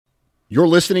You're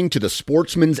listening to the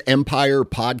Sportsman's Empire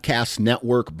Podcast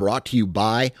Network, brought to you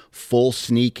by Full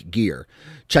Sneak Gear.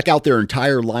 Check out their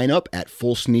entire lineup at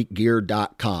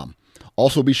fullsneakgear.com.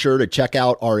 Also be sure to check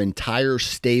out our entire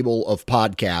stable of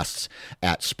podcasts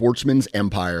at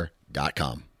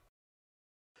sportsmansempire.com.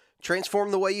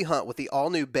 Transform the way you hunt with the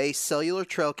all-new Base cellular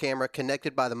trail camera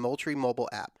connected by the Moultrie mobile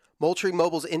app. Moultrie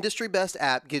Mobile's industry-best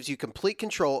app gives you complete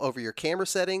control over your camera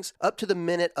settings,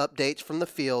 up-to-the-minute updates from the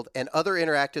field, and other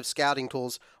interactive scouting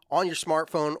tools on your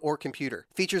smartphone or computer.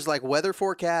 Features like weather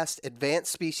forecast,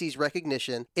 advanced species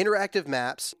recognition, interactive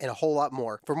maps, and a whole lot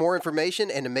more. For more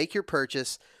information and to make your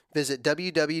purchase, visit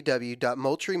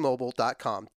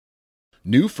www.moultriemobile.com.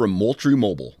 New from Moultrie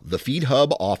Mobile, the Feed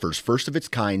Hub offers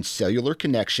first-of-its-kind cellular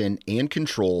connection and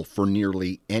control for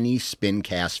nearly any spin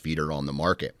cast feeder on the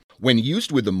market. When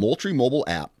used with the Moultrie mobile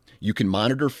app, you can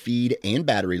monitor feed and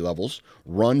battery levels,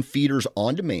 run feeders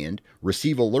on demand,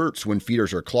 receive alerts when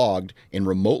feeders are clogged, and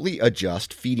remotely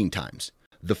adjust feeding times.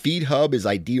 The Feed Hub is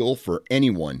ideal for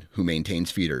anyone who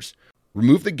maintains feeders.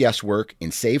 Remove the guesswork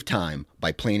and save time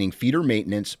by planning feeder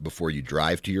maintenance before you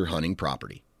drive to your hunting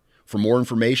property. For more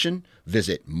information,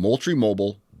 visit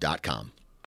moultriemobile.com.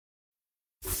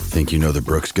 Think you know the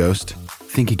Brooks Ghost?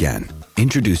 Think again.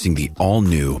 Introducing the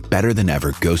all-new,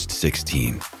 better-than-ever Ghost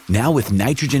 16. Now with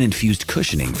nitrogen-infused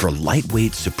cushioning for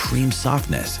lightweight, supreme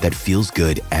softness that feels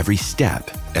good every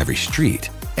step, every street,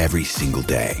 every single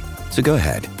day. So go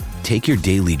ahead, take your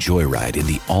daily joyride in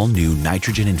the all-new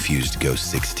nitrogen-infused Ghost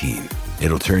 16.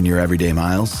 It'll turn your everyday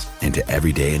miles into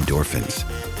everyday endorphins.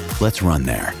 Let's run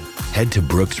there. Head to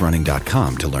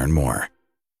brooksrunning.com to learn more.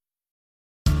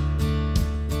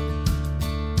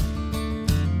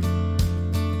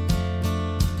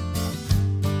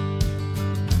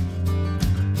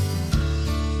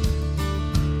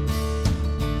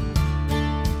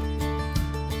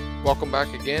 Welcome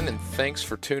back again, and thanks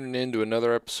for tuning in to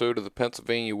another episode of the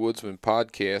Pennsylvania Woodsman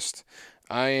Podcast.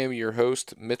 I am your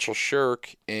host, Mitchell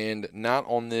Shirk, and not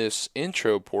on this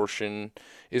intro portion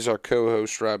is our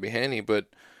co-host, Robbie Henney, but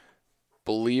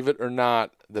believe it or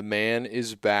not, the man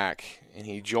is back, and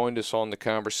he joined us on the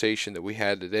conversation that we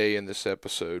had today in this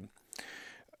episode.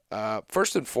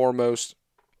 First and foremost,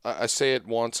 I say it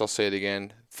once, I'll say it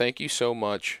again. Thank you so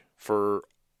much for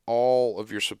all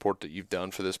of your support that you've done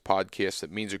for this podcast.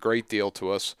 It means a great deal to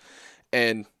us.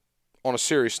 And on a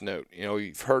serious note, you know,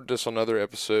 you've heard this on other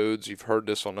episodes, you've heard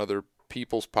this on other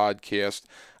people's podcasts.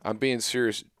 I'm being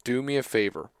serious. Do me a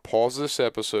favor. Pause this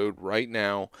episode right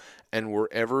now, and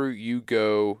wherever you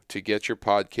go to get your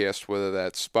podcast, whether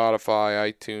that's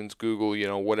Spotify, iTunes, Google, you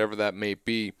know, whatever that may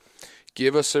be,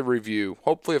 give us a review,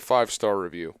 hopefully a 5-star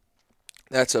review.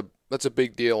 That's a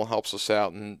big deal and helps us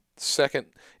out. And second,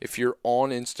 if you're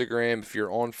on Instagram, if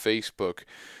you're on Facebook,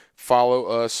 follow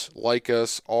us, like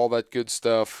us, all that good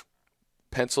stuff.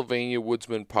 Pennsylvania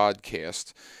Woodsman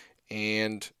Podcast,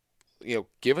 and you know,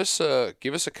 give us a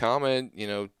comment. You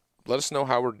know, let us know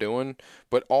how we're doing.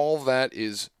 But all that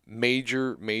is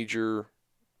major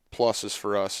pluses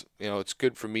for us. You know, it's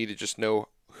good for me to just know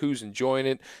who's enjoying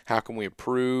it, how can we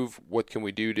improve, what can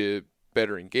we do to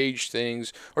better engage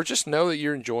things, or just know that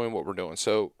you're enjoying what we're doing.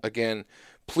 So again,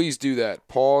 please do that.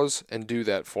 Pause and do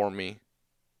that for me.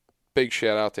 Big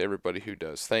shout out to everybody who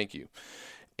does. Thank you.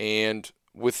 And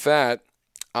with that,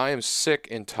 I am sick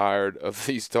and tired of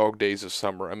these dog days of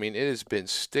summer. I mean, it has been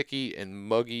sticky and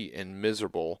muggy and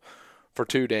miserable for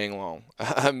too dang long.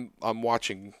 I'm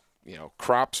watching, you know,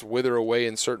 crops wither away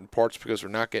in certain parts because we're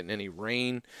not getting any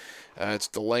rain. It's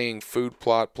delaying food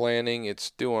plot planting.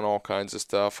 It's doing all kinds of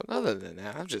stuff. And other than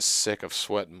that, I'm just sick of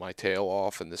sweating my tail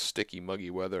off in this sticky, muggy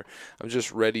weather. I'm just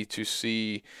ready to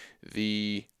see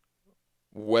the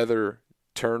weather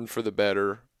turn for the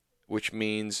better, which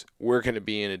means we're going to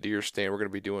be in a deer stand. We're going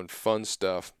to be doing fun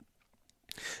stuff.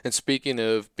 And speaking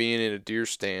of being in a deer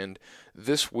stand,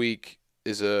 this week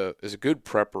is a good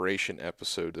preparation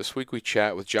episode. This week we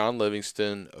chat with John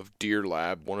Livingston of Deer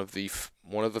Lab, one of the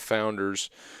founders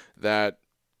that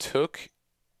took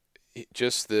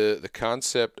just the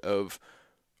concept of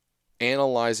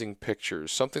analyzing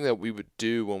pictures, something that we would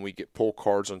do when we get pull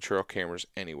cards on trail cameras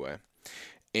anyway,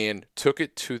 and took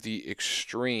it to the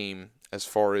extreme as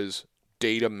far as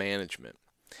data management.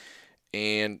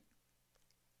 And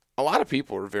a lot of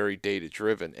people are very data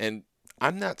driven, and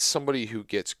I'm not somebody who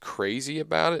gets crazy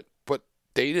about it, but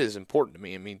data is important to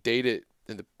me. I mean, data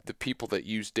and the people that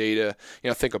use data, you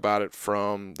know, think about it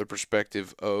from the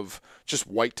perspective of just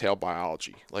whitetail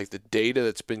biology, like the data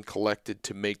that's been collected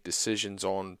to make decisions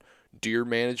on deer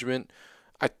management.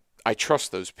 I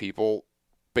trust those people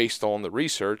based on the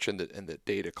research and the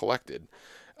data collected.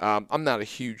 I'm not a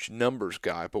huge numbers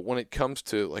guy, but when it comes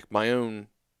to like my own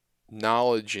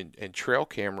knowledge and trail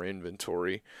camera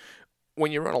inventory,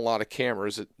 when you run a lot of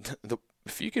cameras,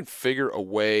 if you can figure a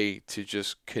way to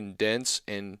just condense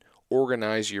and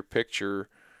organize your picture,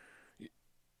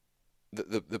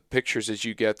 the pictures as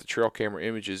you get, the trail camera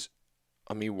images,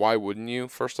 I mean, why wouldn't you?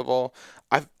 First of all,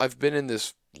 I've been in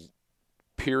this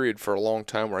period for a long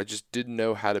time where I just didn't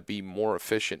know how to be more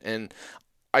efficient, and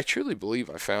I truly believe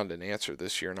I found an answer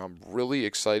this year, and I'm really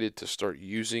excited to start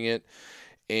using it.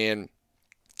 And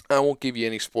I won't give you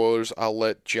any spoilers. I'll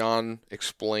let John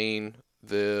explain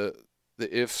the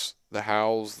ifs, the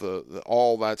hows, the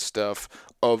all that stuff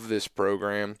of this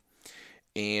program,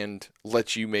 and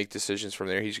let you make decisions from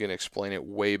there. He's going to explain it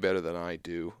way better than I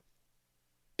do.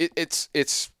 It's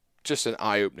just an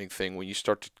eye-opening thing when you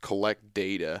start to collect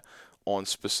data on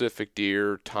specific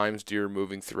deer, times deer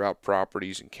moving throughout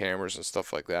properties and cameras and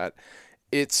stuff like that.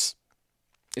 It's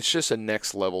just a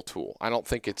next level tool. I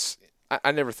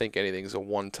never think anything is a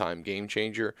one-time game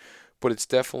changer, but it's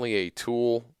definitely a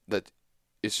tool that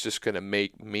is just going to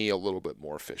make me a little bit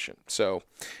more efficient. So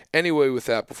anyway, with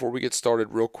that, before we get started,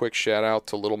 real quick shout out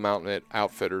to Little Mountain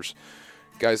Outfitters.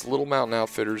 Guys, Little Mountain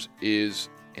Outfitters is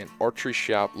an archery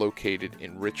shop located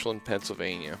in Richland,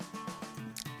 Pennsylvania.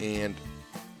 And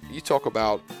you talk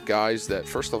about guys that,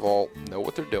 first of all, know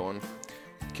what they're doing,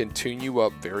 can tune you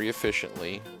up very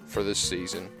efficiently for this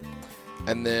season,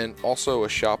 and then also a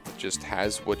shop that just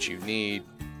has what you need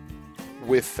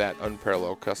with that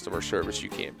unparalleled customer service. You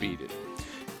can't beat it.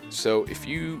 So if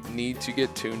you need to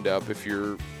get tuned up, if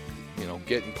you're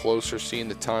getting closer, seeing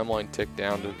the timeline tick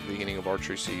down to the beginning of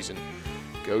archery season,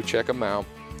 go check them out.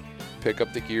 Pick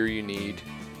up the gear you need,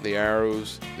 the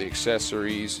arrows, the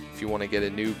accessories. If you want to get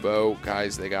a new bow,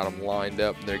 guys, they got them lined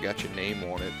up. They got your name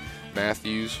on it.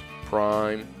 Matthews,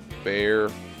 Prime,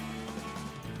 Bear,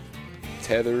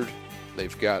 Tethered.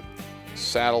 They've got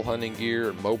saddle hunting gear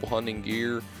and mobile hunting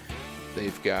gear.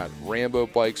 They've got Rambo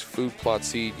bikes, food plot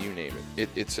seed, you name it.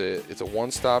 It's a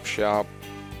one-stop shop,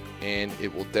 and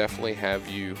it will definitely have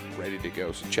you ready to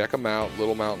go. So check them out,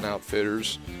 Little Mountain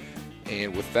Outfitters.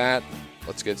 And with that,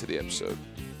 let's get to the episode.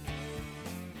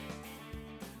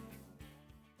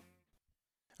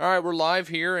 All right, we're live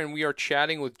here, and we are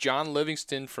chatting with John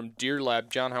Livingston from Deer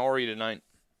Lab. John, how are you tonight?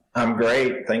 I'm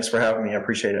great. Thanks for having me. I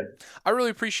appreciate it. I really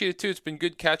appreciate it, too. It's been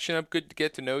good catching up, good to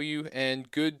get to know you,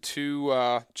 and good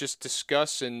to just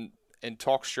discuss and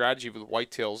talk strategy with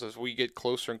whitetails as we get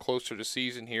closer and closer to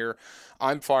season here.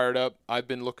 I'm fired up. I've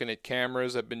been looking at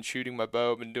cameras. I've been shooting my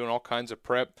bow. I've been doing all kinds of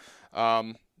prep.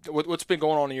 What's been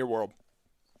going on in your world?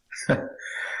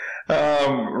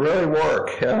 Really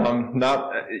work.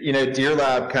 Deer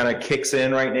Lab kind of kicks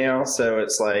in right now. So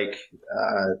it's like,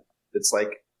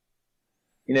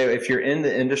 if you're in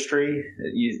the industry,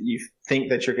 you think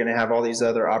that you're going to have all these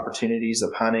other opportunities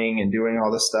of hunting and doing all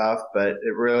this stuff, but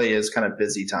it really is kind of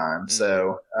busy time.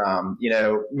 So,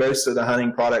 most of the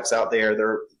hunting products out there,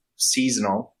 they're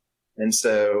seasonal. And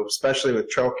so, especially with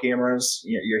trail cameras,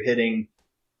 you're hitting,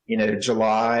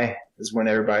 July is when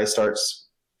everybody starts,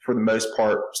 for the most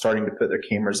part, starting to put their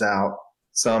cameras out.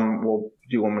 Some will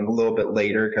do them a little bit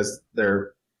later because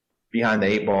they're behind the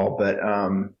eight ball. But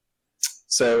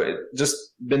so it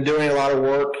just been doing a lot of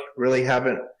work. Really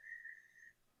haven't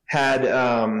had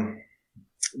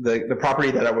the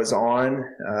property that I was on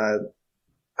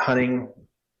hunting.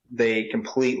 They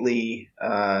completely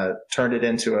turned it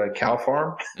into a cow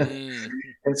farm.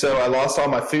 And so I lost all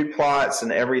my food plots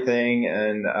and everything.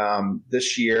 And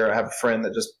this year I have a friend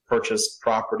that just purchased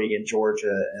property in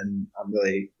Georgia, and I'm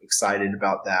really excited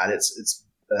about that. It's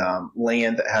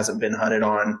land that hasn't been hunted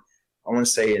on, I want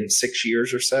to say, in 6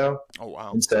 years or so. Oh,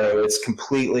 wow. And so it's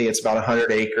about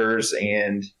 100 acres,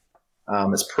 and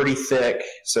it's pretty thick.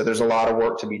 So there's a lot of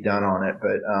work to be done on it,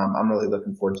 but I'm really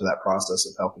looking forward to that process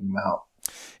of helping them out.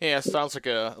 Yeah, it sounds like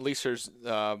at least there's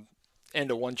end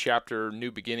of one chapter,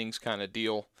 new beginnings kind of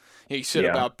deal. You said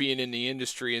about being in the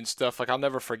industry and stuff. Like, I'll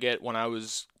never forget when I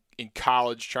was in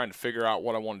college trying to figure out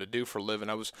what I wanted to do for a living.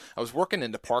 I was working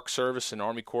in the Park Service and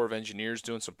Army Corps of Engineers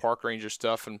doing some park ranger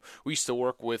stuff, and we used to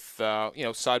work with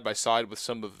side by side with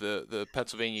some of the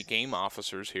Pennsylvania game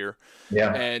officers here.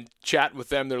 Yeah. And chat with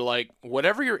them. They're like,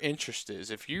 whatever your interest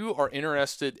is, if you are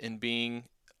interested in being,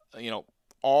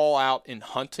 all out in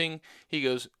hunting, he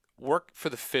goes, work for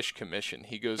the Fish Commission.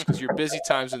 He goes, because you're busy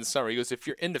times in the summer. He goes, if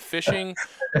you're into fishing,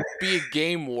 be a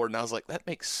game warden. I was like, that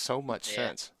makes so much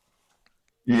sense.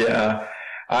 Yeah.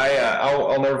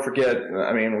 I'll never forget,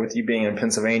 with you being in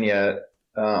Pennsylvania,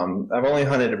 I've only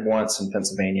hunted once in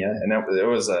Pennsylvania, and it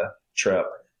was a trip.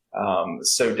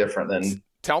 So different than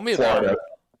Tell me Florida.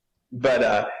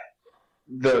 about it.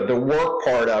 But the work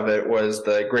part of it was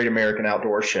the Great American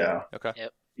Outdoor Show. Okay.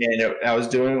 Yep. and I was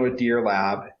doing it with Deer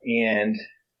Lab, and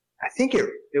I think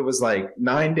it was like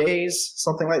 9 days,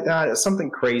 something like that. It's something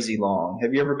crazy long.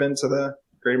 Have you ever been to the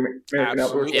Great American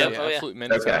Outdoor Show? Yeah. Absolutely,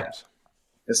 many times.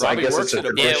 It's, Robbie I guess works it's a at a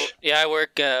tradition. Yeah, I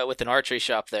work with an archery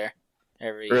shop there.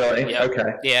 Really? Yep.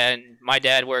 Okay. Yeah, and my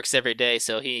dad works every day,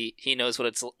 so he knows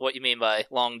what you mean by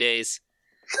long days.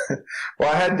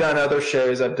 Well, I had done other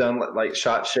shows. I've done like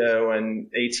SHOT Show and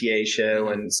ATA Show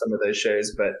and some of those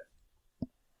shows, but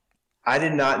I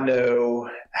did not know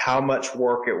how much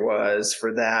work it was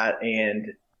for that.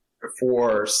 And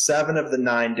for 7 of the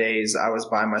 9 days, I was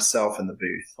by myself in the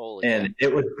booth. Holy and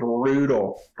it was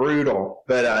brutal.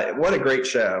 But what a great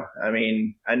show. I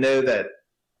mean, I know that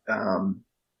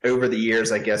over the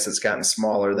years, I guess it's gotten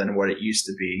smaller than what it used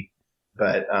to be.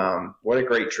 But what a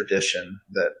great tradition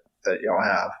that y'all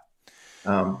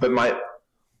have. But my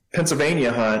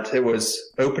Pennsylvania hunt, it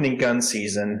was opening gun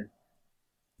season,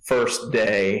 first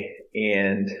day,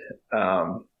 and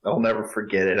I'll never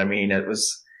forget it. I mean, it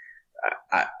was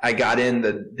I got in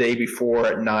the day before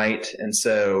at night, and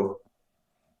so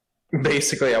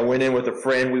basically I went in with a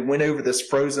friend. We went over this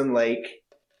frozen lake,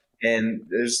 and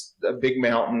there's a big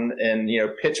mountain, and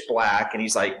pitch black, and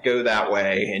he's like, go that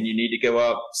way, and you need to go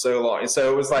up so long. And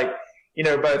so it was like,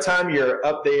 by the time you're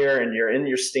up there and you're in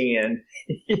your stand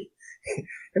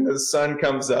and the sun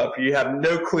comes up, you have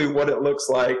no clue what it looks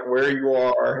like, where you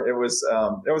are. It was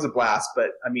a blast.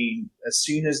 But I mean, as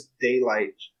soon as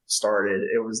daylight started,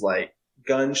 it was like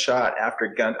gunshot after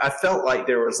gun. I felt like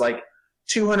there was like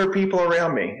 200 people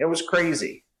around me. It was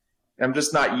crazy. I'm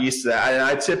just not used to that. And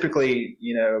I typically,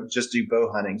 just do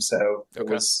bow hunting. So it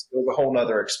was a whole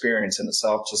nother experience in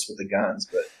itself just with the guns.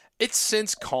 But it's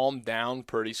since calmed down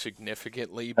pretty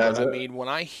significantly, but I mean, when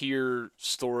I hear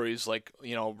stories like,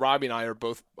 Robbie and I are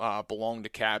both belong to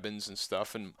cabins and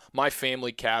stuff, and my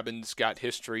family cabins got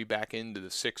history back into the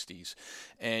 60s,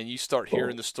 and you start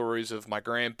hearing the stories of my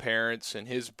grandparents and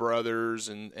his brothers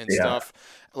and stuff,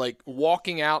 like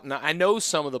walking out, and I know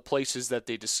some of the places that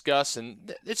they discuss,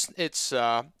 and it's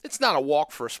not a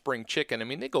walk for a spring chicken. I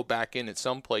mean, they go back in at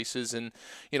some places, and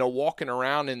walking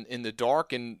around in the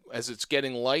dark, and as it's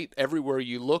getting light, everywhere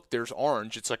you look there's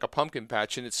orange. It's like a pumpkin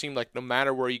patch, and it seemed like no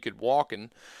matter where you could walk,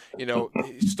 and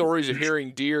stories of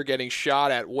hearing deer getting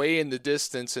shot at way in the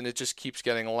distance, and it just keeps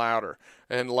getting louder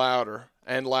and louder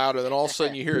and louder. Then all of a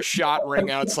sudden you hear a shot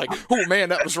ring out. It's like, oh man,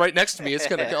 that was right next to me. It's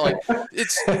gonna go like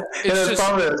it's just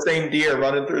probably the same deer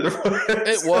running through the forest.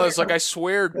 It was like, I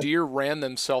swear deer ran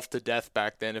themselves to death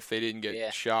back then if they didn't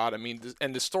get shot. I mean,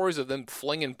 and the stories of them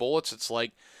flinging bullets, it's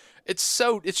like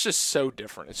it's just so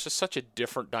different. It's just such a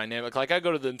different dynamic. Like, I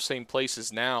go to the same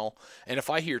places now, and if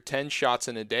I hear 10 shots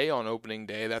in a day on opening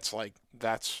day, that's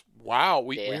wow.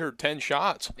 We heard 10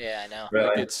 shots. Yeah, I know.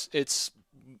 Really? Like, it's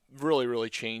really,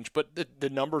 really changed. But the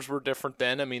numbers were different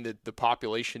then. I mean, the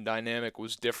population dynamic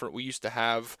was different. We used to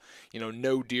have,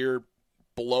 no deer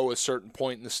below a certain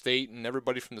point in the state, and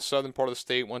everybody from the southern part of the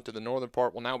state went to the northern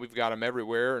part. Well, now we've got them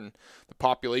everywhere, and the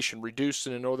population reduced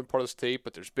in the northern part of the state,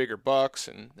 but there's bigger bucks,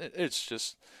 and it's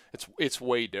just it's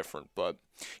way different. But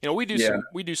we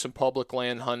do some public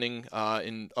land hunting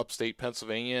in upstate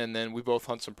Pennsylvania, and then we both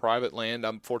hunt some private land.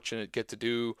 I'm fortunate to get to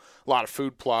do a lot of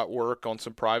food plot work on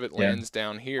some private lands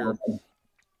down here.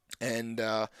 And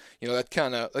that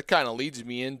kind of leads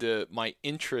me into my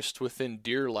interest within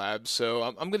Deer Lab. So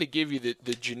I'm going to give you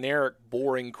the generic,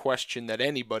 boring question that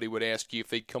anybody would ask you if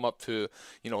they'd come up to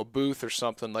a booth or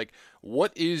something, like,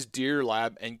 what is Deer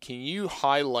Lab, and can you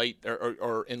highlight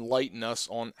or enlighten us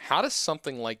on how does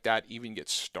something like that even get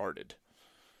started?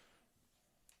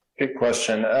 Good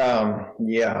question.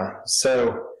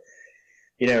 So,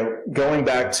 going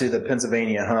back to the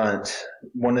Pennsylvania hunt,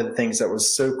 one of the things that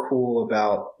was so cool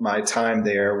about my time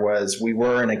there was we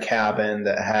were in a cabin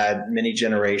that had many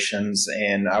generations,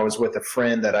 and I was with a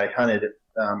friend that I hunted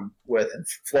with in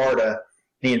Florida.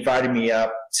 He invited me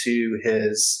up to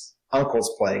his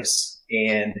uncle's place,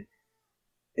 and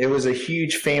it was a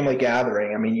huge family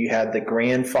gathering. I mean, you had the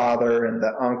grandfather and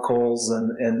the uncles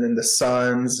and then the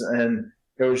sons, and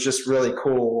it was just really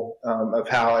cool of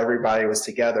how everybody was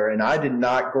together. And I did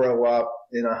not grow up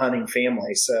in a hunting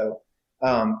family, so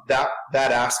that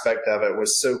aspect of it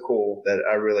was so cool that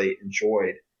I really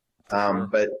enjoyed.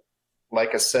 But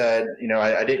like I said,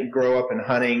 I didn't grow up in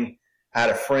hunting. I had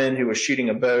a friend who was shooting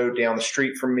a bow down the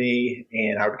street from me,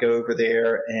 and I would go over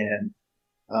there and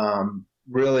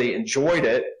really enjoyed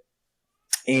it.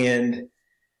 And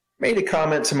made a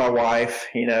comment to my wife,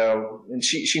 and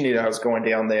she knew I was going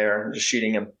down there and just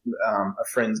shooting a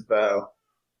friend's bow.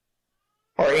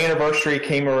 Our anniversary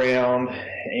came around,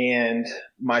 and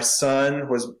my son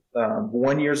was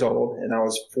 1 year old, and I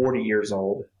was 40 years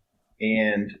old.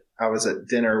 and I was at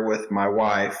dinner with my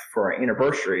wife for our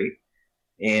anniversary,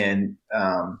 and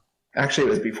actually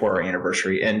it was before our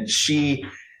anniversary, and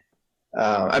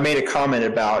I made a comment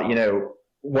about,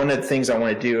 one of the things I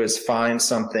want to do is find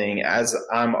something, as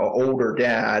I'm an older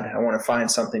dad, I want to find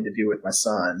something to do with my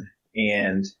son,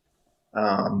 and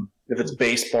if it's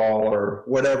baseball or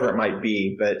whatever it might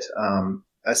be, but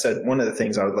I said one of the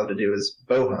things I would love to do is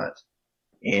bow hunt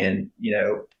and,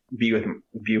 be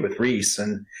with Reese.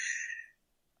 And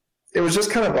it was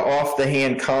just kind of an off the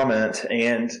hand comment.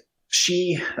 And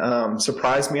she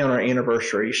surprised me on our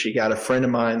anniversary. She got a friend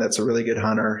of mine that's a really good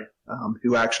hunter,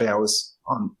 who actually I was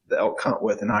on the elk hunt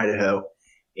with in Idaho.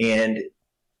 And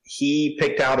he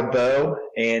picked out a bow,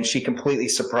 and she completely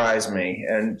surprised me.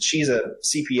 And she's a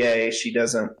CPA. She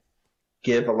doesn't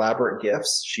give elaborate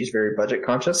gifts. She's very budget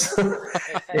conscious.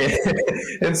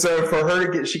 and so for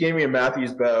her she gave me a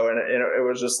Matthews bow, and it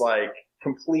was just like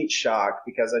complete shock,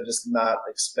 because I just did not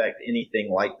expect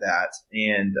anything like that.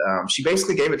 And she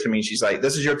basically gave it to me. She's like,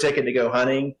 this is your ticket to go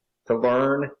hunting, to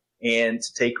learn, and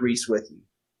to take Reese with you.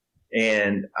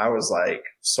 And I was like,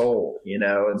 sold,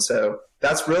 and so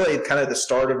that's really kind of the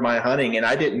start of my hunting. And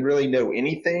I didn't really know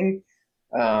anything.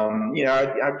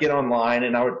 I'd get online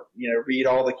and I would, read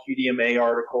all the QDMA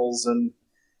articles, and,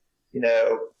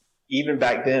 even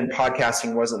back then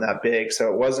podcasting wasn't that big.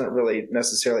 So it wasn't really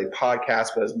necessarily podcasts,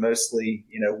 but it was mostly,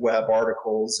 web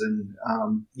articles and,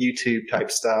 YouTube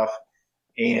type stuff.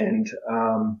 And,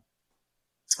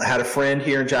 I had a friend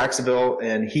here in Jacksonville,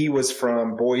 and he was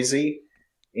from Boise,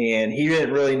 and he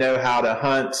didn't really know how to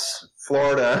hunt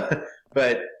Florida,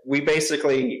 but we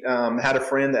basically had a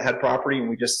friend that had property, and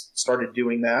we just started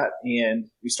doing that. And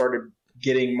we started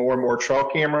getting more and more trail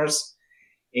cameras.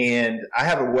 And I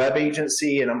have a web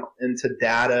agency, and I'm into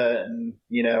data and,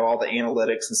 all the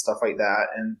analytics and stuff like that.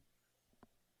 And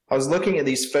I was looking at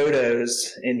these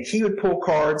photos, and he would pull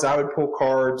cards, I would pull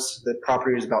cards. The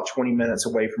property was about 20 minutes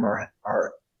away from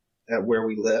our where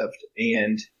we lived.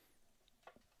 And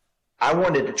I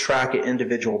wanted to track an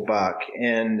individual buck,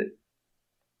 and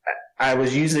I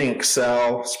was using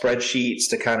Excel spreadsheets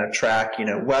to kind of track,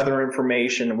 weather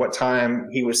information and what time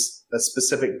a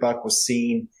specific buck was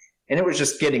seen. And it was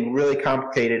just getting really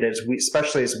complicated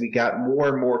especially as we got more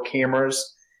and more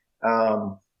cameras.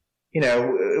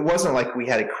 It wasn't like we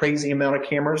had a crazy amount of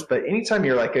cameras, but anytime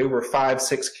you're like over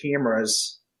 5-6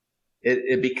 cameras,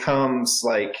 it becomes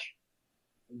like,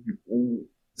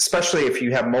 especially if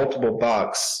you have multiple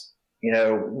bucks,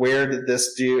 where did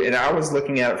this do? And I was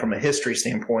looking at it from a history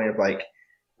standpoint of like,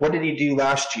 what did he do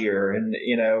last year? And,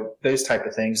 those type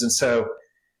of things. And so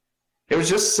it was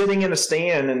just sitting in a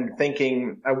stand and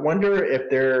thinking, I wonder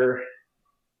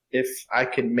if I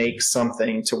could make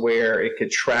something to where it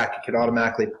could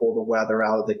automatically pull the weather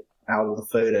out of the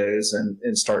photos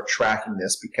and start tracking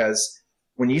this. Because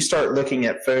when you start looking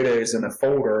at photos in a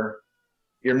folder,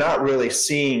 you're not really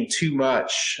seeing too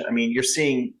much. I mean,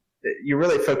 you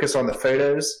really focus on the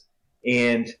photos,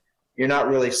 and you're not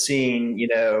really seeing,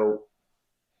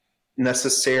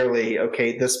 necessarily,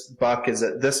 okay, this buck is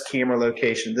at this camera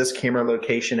location,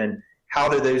 and how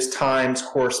do those times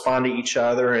correspond to each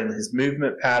other, and his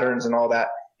movement patterns and all that.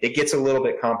 It gets a little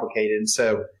bit complicated. And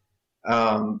so,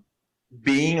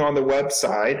 being on the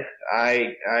website,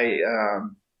 I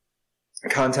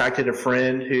contacted a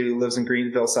friend who lives in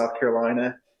Greenville, South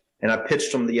Carolina, and I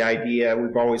pitched him the idea.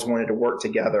 We've always wanted to work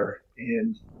together,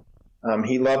 and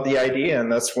he loved the idea,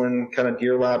 and that's when kind of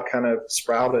Deer Lab kind of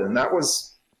sprouted, and that was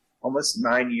almost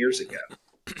 9 years ago.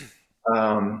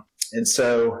 And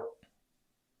so,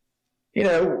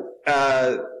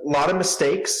 a lot of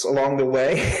mistakes along the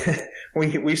way.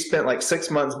 we spent like 6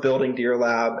 months building Deer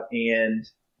Lab, and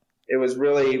it was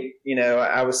really,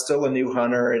 I was still a new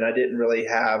hunter, and I didn't really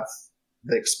have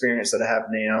the experience that I have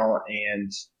now.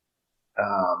 And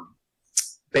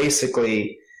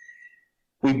basically,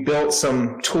 we built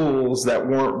some tools that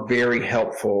weren't very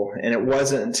helpful. And it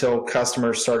wasn't until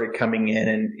customers started coming in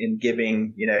and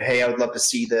giving, hey, I would love to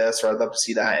see this, or I'd love to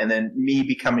see that. And then me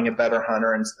becoming a better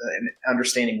hunter and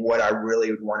understanding what I really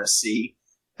would want to see.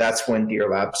 That's when Deer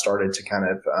Lab started to kind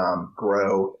of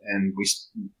grow. And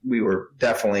we were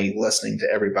definitely listening to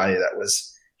everybody that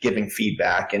was giving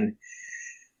feedback. And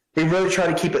we really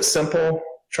tried to keep it simple,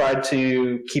 tried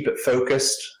to keep it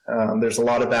focused. There's a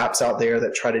lot of apps out there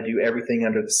that try to do everything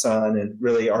under the sun, and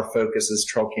really our focus is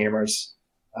trail cameras.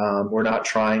 We're not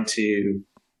trying to,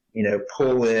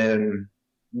 pull in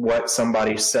what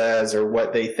somebody says or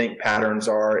what they think patterns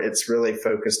are. It's really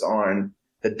focused on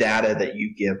the data that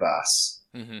you give us.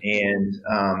 Mm-hmm.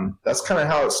 And that's kind of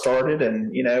how it started.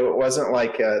 And, it wasn't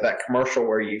like that commercial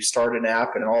where you start an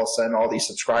app and all of a sudden all these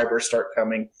subscribers start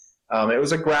coming. it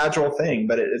was a gradual thing,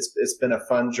 but it's been a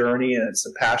fun journey, and it's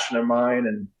a passion of mine,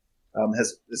 and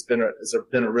it's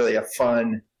been really a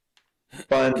fun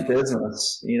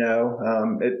business.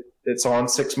 It's on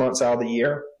 6 months out of the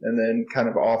year, and then kind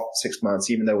of off 6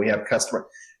 months. Even though we have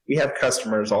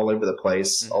customers all over the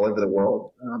place, all over the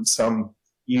world. Some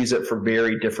use it for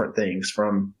very different things,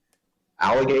 from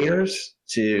alligators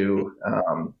to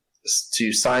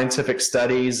scientific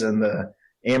studies in the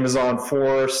Amazon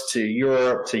forest, to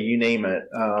Europe, to you name it.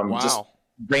 Wow. Just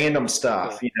random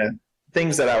stuff,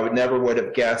 things that I would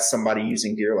have guessed somebody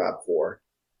using Deer Lab for.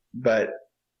 But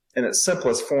in its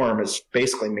simplest form, it's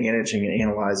basically managing and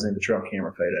analyzing the trail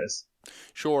camera photos.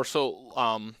 Sure. So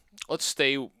let's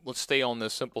stay on the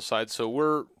simple side. So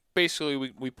we're basically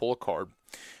we pull a card.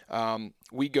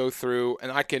 We go through,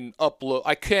 and I can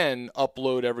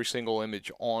upload every single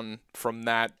image from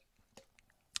that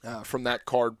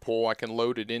card pull. I can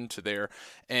load it into there.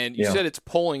 And you said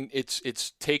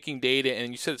it's taking data,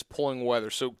 and you said it's pulling weather.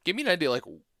 So give me an idea, like,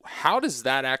 how does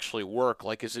that actually work?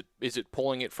 Like, is it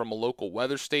pulling it from a local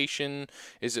weather station?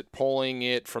 Is it pulling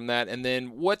it from that? And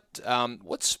then what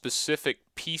specific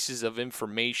pieces of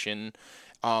information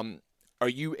are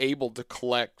you able to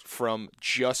collect from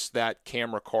just that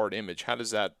camera card image? How does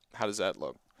that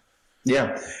look?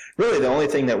 Yeah, really the only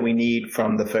thing that we need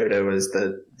from the photo is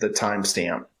the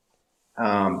timestamp.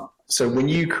 So when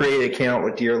you create an account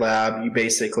with Deer Lab, you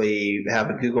basically have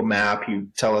a Google map. You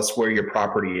tell us where your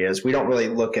property is. We don't really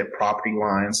look at property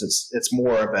lines. It's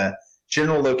more of a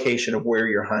general location of where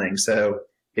you're hunting. So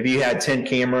if you had 10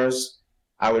 cameras,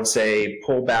 I would say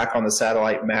pull back on the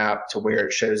satellite map to where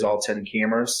it shows all 10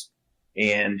 cameras.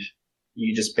 And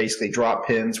you just basically drop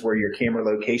pins where your camera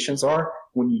locations are.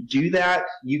 When you do that,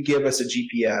 you give us a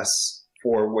GPS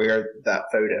for where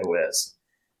that photo is.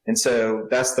 And so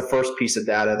that's the first piece of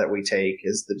data that we take,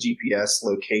 is the GPS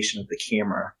location of the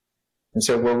camera. And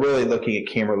so we're really looking at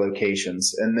camera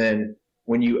locations. And then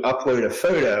when you upload a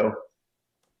photo,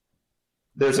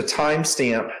 there's a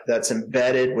timestamp that's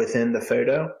embedded within the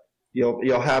photo.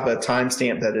 You'll have a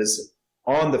timestamp that is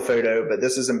on the photo, but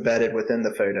this is embedded within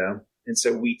the photo. And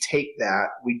so we take that.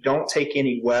 We don't take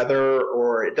any weather,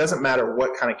 or it doesn't matter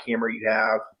what kind of camera you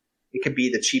have. It could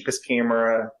be the cheapest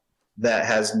camera that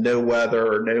has no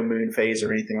weather or no moon phase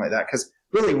or anything like that. Because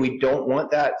really, we don't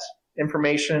want that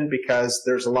information, because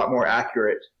there's a lot more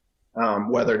accurate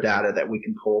weather data that we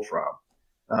can pull from.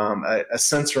 A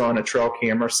sensor on a trail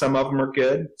camera, some of them are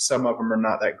good, some of them are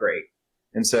not that great.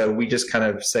 And so we just kind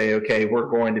of say, okay, we're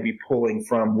going to be pulling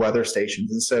from weather stations.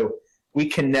 And so we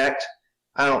connect.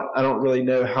 I don't really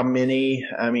know how many.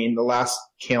 I mean, the last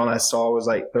count I saw was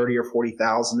like 30 or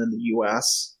 40,000 in the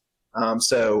U.S.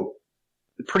 So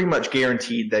pretty much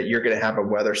guaranteed that you're going to have a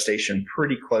weather station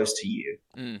pretty close to you.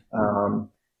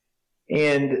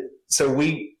 And so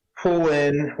we pull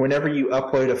in, whenever you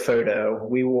upload a photo,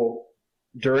 we will,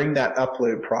 during that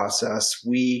upload process,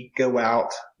 we go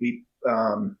out, we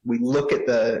look at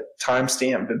the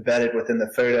timestamp embedded within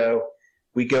the photo.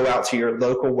 We go out to your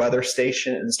local weather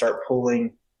station and start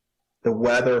pulling the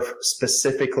weather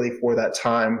specifically for that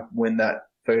time when that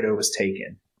photo was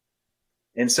taken.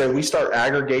 And so we start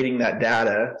aggregating that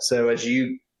data. So as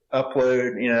you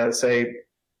upload, say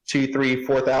 2,000, 3,000,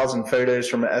 4,000 photos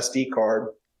from an SD card,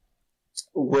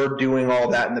 we're doing all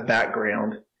that in the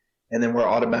background. And then we're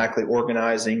automatically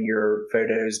organizing your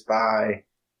photos by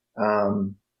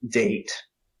date.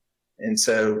 And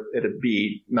so it'll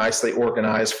be nicely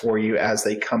organized for you as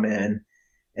they come in.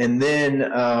 And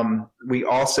then we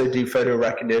also do photo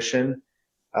recognition.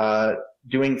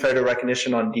 Doing photo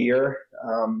recognition on deer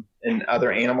and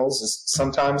other animals is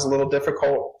sometimes a little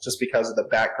difficult, just because of the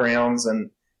backgrounds,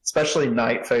 and especially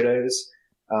night photos,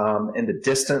 and the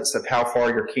distance of how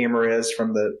far your camera is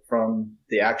from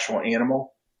the actual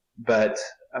animal. But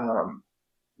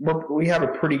we have a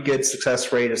pretty good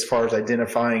success rate as far as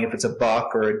identifying if it's a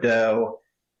buck or a doe.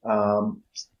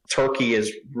 Turkey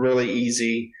is really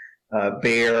easy.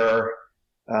 Bear,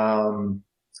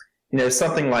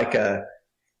 something like an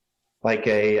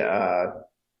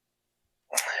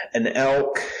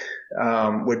elk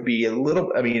would be a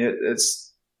little. I mean,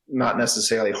 it's not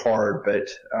necessarily hard, but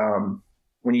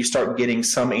when you start getting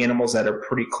some animals that are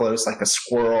pretty close, like a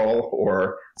squirrel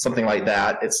or something like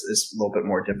that, it's a little bit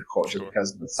more difficult just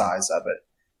because of the size of it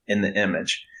in the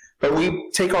image. But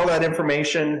we take all that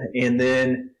information, and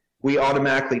then we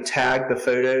automatically tag the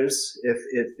photos if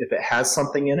it has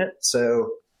something in it.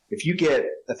 So if you get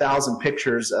 1,000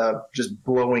 pictures of just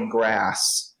blowing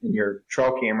grass in your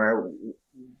trail camera,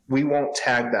 we won't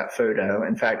tag that photo.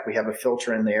 In fact, we have a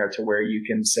filter in there to where you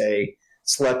can say,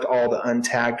 select all the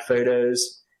untagged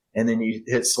photos, and then you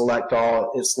hit select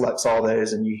all, it selects all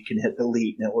those, and you can hit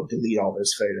delete, and it will delete all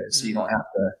those photos. So you don't have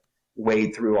to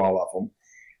wade through all of them.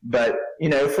 But, you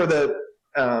know, for the,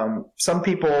 some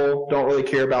people don't really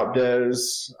care about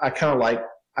does. I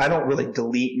don't really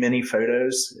delete many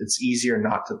photos. It's easier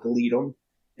not to delete them.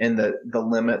 And the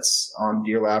limits on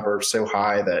Deer Lab are so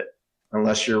high that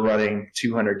unless you're running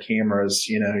 200 cameras,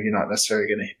 you know, you're not necessarily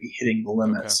going to be hitting the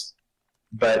limits.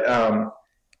 Okay. But,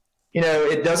 you know,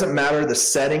 it doesn't matter the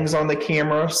settings on the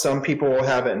camera. Some people will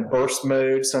have it in burst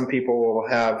mode. Some people will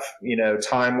have, you know,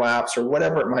 time lapse or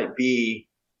whatever it might be.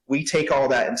 We take all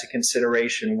that into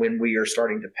consideration when we are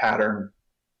starting to pattern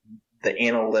the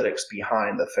analytics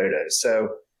behind the photos. So,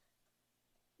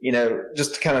 you know,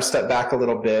 just to kind of step back a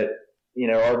little bit, you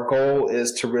know, our goal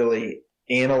is to really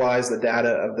analyze the data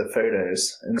of the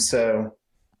photos. And so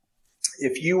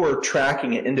if you were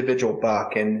tracking an individual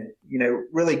buck, and, you know,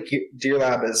 really Deer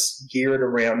Lab is geared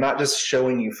around not just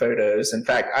showing you photos. In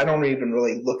fact, I don't even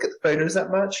really look at the photos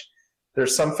that much.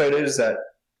 There's some photos that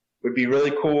would be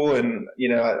really cool, and, you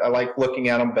know, I like looking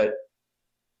at them, but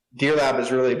Deer Lab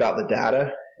is really about the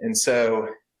data. And so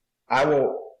I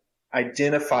will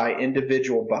identify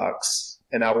individual bucks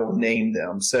and I will name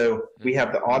them. So we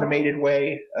have the automated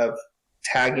way of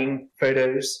tagging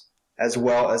photos as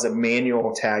well as a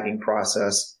manual tagging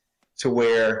process, to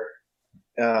where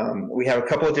we have a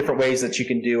couple of different ways that you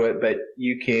can do it, but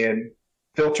you can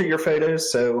filter your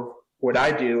photos. So what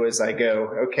I do is I go,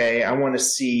 okay, I want to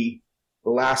see the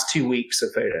last 2 weeks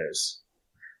of photos,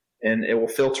 and it will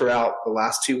filter out the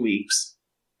last 2 weeks.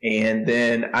 And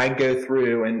then I go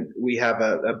through, and we have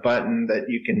a button that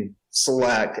you can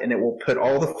select, and it will put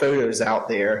all the photos out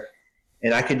there.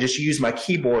 And I can just use my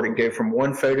keyboard and go from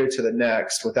one photo to the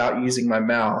next without using my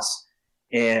mouse.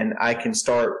 And I can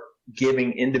start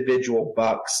giving individual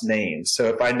bucks names. So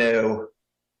if I know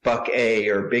Buck A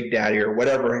or Big Daddy or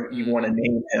whatever you want to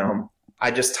name him, I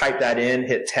just type that in,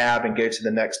 hit tab, and go to the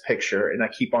next picture. And I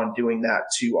keep on doing that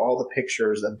to all the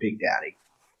pictures of Big Daddy.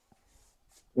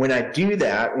 When I do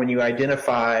that, when you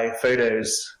identify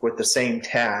photos with the same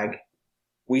tag,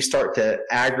 we start to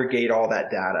aggregate all that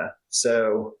data.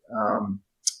 So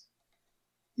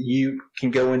you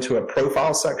can go into a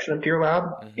profile section of Deer Lab,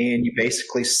 and you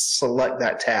basically select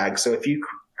that tag. So if you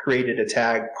created a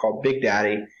tag called Big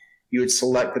Daddy, you would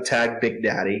select the tag Big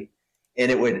Daddy,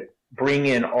 and it would bring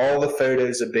in all the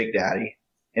photos of Big Daddy,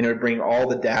 and it would bring all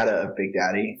the data of Big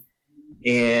Daddy.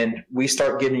 And we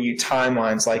start giving you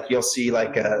timelines. Like, you'll see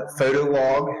like a photo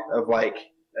log of like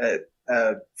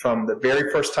from the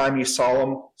very first time you saw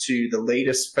him to the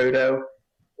latest photo.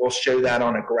 We'll show that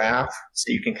on a graph,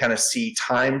 so you can kind of see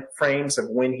time frames of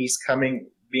when he's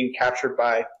being captured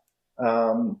by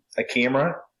a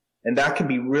camera. And that can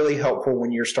be really helpful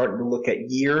when you're starting to look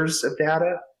at years of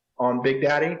data on Big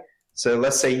Daddy. So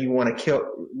let's say you want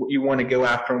to go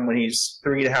after him when he's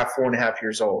 3.5, 4.5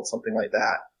 years old, something like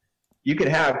that. You could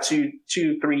have 2,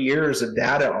 3 years of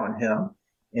data on him,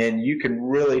 and you can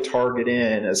really target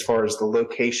in as far as the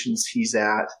locations he's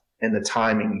at and the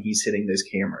timing he's hitting those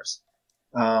cameras.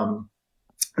 And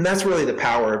that's really the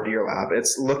power of Deer Lab.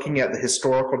 It's looking at the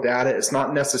historical data. It's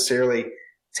not necessarily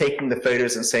taking the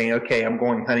photos and saying, okay, I'm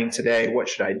going hunting today. What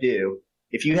should I do?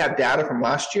 If you have data from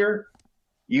last year,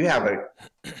 you have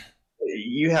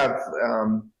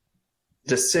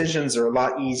decisions are a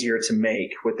lot easier to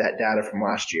make with that data from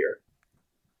last year.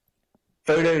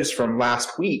 Photos from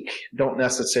last week don't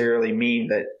necessarily mean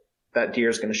that that deer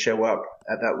is going to show up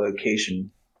at that location,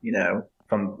 you know,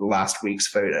 from last week's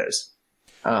photos.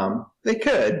 They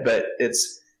could, but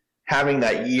it's having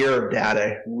that year of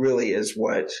data really is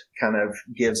what kind of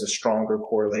gives a stronger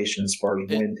correlation as far as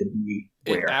when to be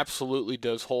where. It absolutely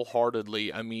does,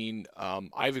 wholeheartedly. I mean,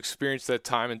 I've experienced that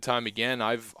time and time again.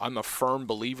 I'm a firm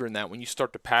believer in that. When you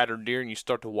start to pattern deer and you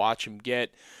start to watch them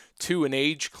get to an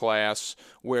age class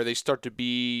where they start to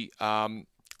be, I'm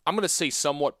going to say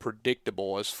somewhat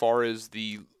predictable as far as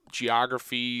the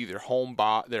geography, their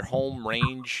home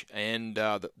range, and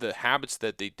the habits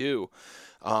that they do.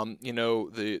 You know,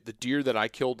 the deer that I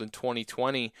killed in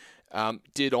 2020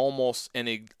 did almost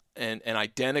an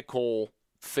identical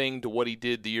thing to what he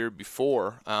did the year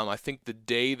before. I think the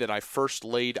day that I first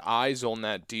laid eyes on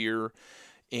that deer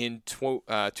in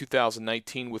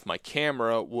 2019 with my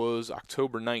camera was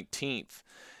October 19th.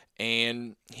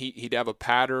 And he'd have a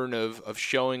pattern of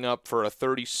showing up for a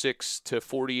 36 to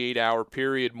 48 hour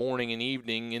period, morning and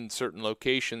evening, in certain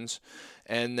locations,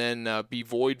 and then be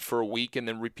void for a week and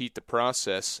then repeat the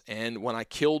process. And when I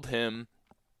killed him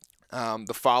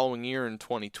the following year in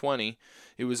 2020,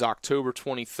 it was October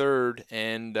 23rd,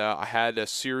 and I had a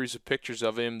series of pictures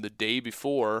of him the day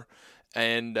before.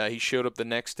 and he showed up the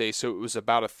next day. So it was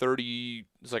about a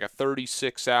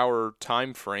 36-hour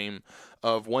time frame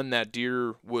of when that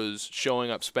deer was showing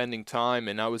up, spending time,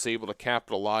 and I was able to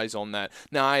capitalize on that.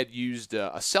 Now, I had used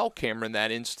a cell camera in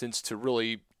that instance to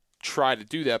really try to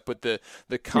do that, but the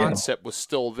concept was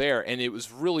still there, and it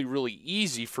was really, really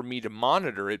easy for me to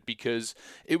monitor it because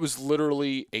it was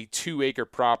literally a 2-acre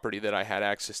property that I had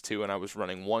access to, and I was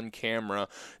running one camera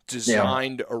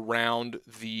designed around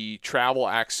the travel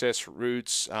access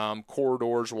routes,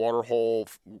 corridors, waterhole,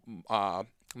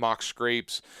 mock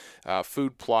scrapes,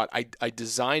 food plot. I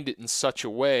designed it in such a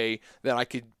way that I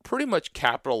could pretty much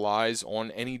capitalize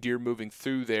on any deer moving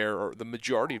through there, or the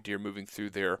majority of deer moving through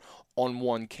there, on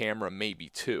one camera, maybe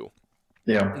two.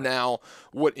 Yeah. Now,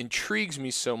 what intrigues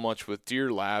me so much with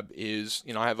Deer Lab is,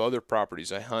 I have other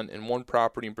properties I hunt, and one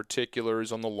property in particular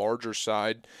is on the larger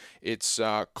side. It's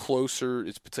closer.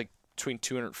 It's like between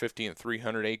 250 and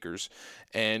 300 acres,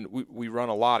 and we run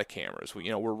a lot of cameras.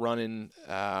 We're running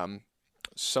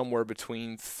somewhere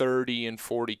between 30 and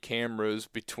 40 cameras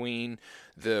between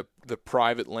the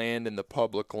private land and the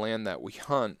public land that we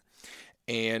hunt.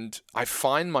 And I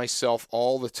find myself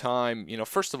all the time,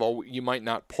 first of all, you might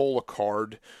not pull a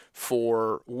card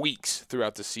for weeks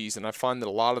throughout the season. I find that a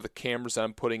lot of the cameras that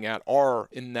I'm putting out are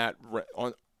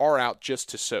out just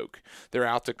to soak. They're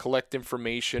out to collect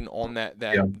information on that.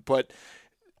 But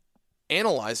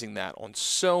analyzing that on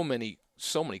so many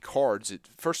cards,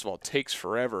 first of all, it takes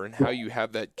forever, and how you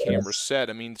have that camera set.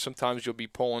 I mean, sometimes you'll be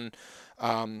pulling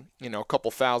a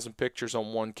couple thousand pictures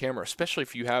on one camera, especially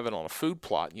if you have it on a food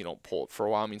plot and you don't pull it for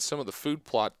a while. I mean, some of the food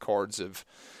plot cards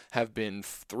have been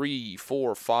 3,000,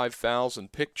 4,000,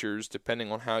 5,000 pictures,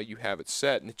 depending on how you have it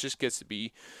set, and it just gets to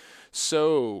be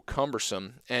so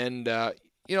cumbersome. And I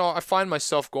find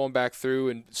myself going back through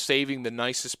and saving the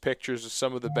nicest pictures of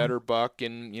some of the better buck,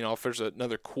 and if there's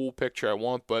another cool picture I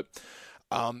want, but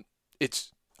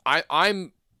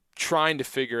I'm trying to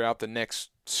figure out the next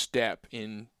step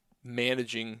in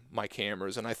managing my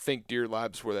cameras, and I think Deer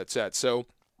Lab's where that's at. So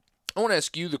I want to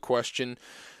ask you the question,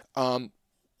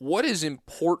 what is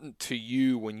important to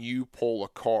you when you pull a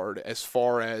card, as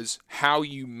far as how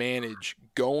you manage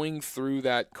going through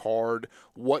that card,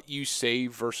 what you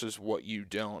save versus what you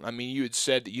don't? I mean, you had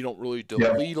said that you don't really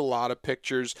delete a lot of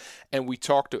pictures, and I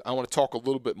want to talk a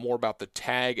little bit more about the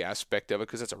tag aspect of it,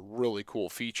 because that's a really cool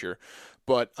feature.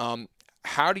 But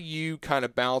how do you kind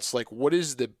of balance, like, what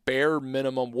is the bare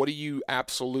minimum? What do you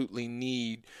absolutely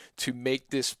need to make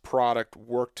this product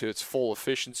work to its full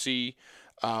efficiency,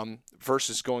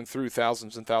 versus going through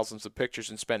thousands and thousands of pictures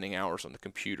and spending hours on the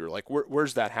computer? Like,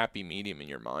 where's that happy medium in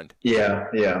your mind? Yeah.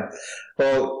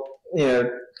 Well,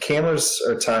 cameras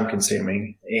are time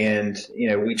consuming, and,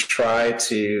 we try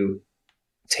to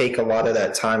take a lot of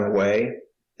that time away.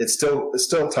 It's still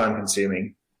time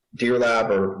consuming, Deer Lab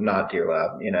or not Deer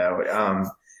Lab,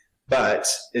 but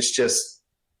it's just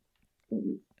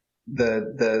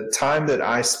the time that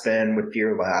I spend with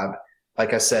Deer Lab,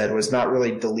 like I said, was not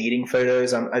really deleting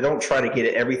photos. I don't try to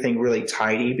get everything really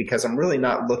tidy, because I'm really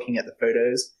not looking at the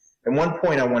photos. And one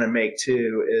point I want to make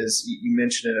too is, you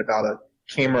mentioned it about a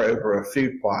camera over a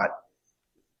food plot.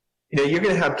 You're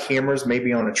going to have cameras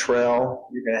maybe on a trail.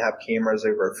 You're going to have cameras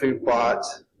over a food plot.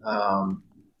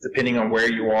 Depending on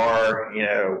where you are,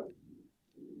 it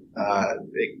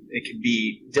could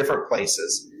be different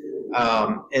places.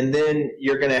 And then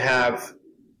you're going to have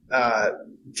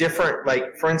different,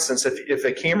 like, for instance, if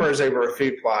a camera is over a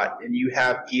food plot and you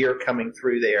have deer coming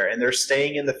through there and they're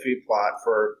staying in the food plot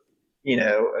for,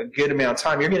 a good amount of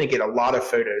time, you're going to get a lot of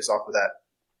photos off of that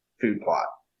food plot.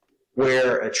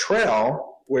 Where a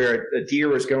trail, where a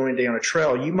deer is going down a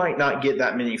trail, you might not get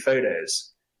that many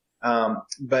photos.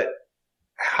 But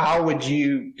how would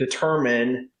you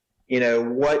determine,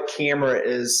 what camera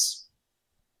is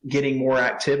getting more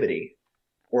activity,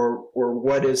 or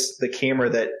what is the camera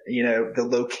that, the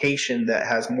location that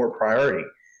has more priority?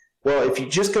 Well, if you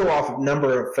just go off of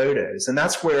number of photos, and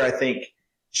that's where I think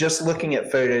just looking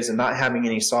at photos and not having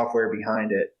any software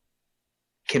behind it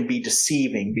can be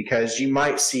deceiving, because you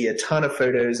might see a ton of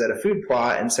photos at a food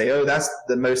plot and say, oh, that's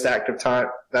the most active time.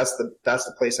 That's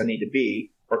the place I need to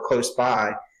be, or close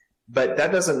by. But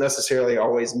that doesn't necessarily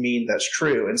always mean that's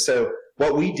true. And so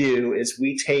what we do is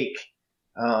we take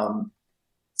a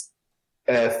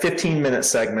 15-minute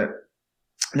segment,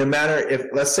 no matter if,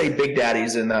 let's say Big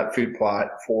Daddy's in that food plot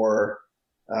for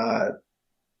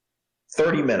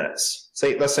 30 minutes,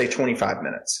 let's say 25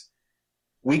 minutes.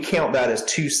 We count that as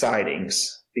 2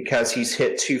 sightings, because he's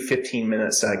hit 2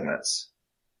 15-minute segments.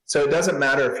 So it doesn't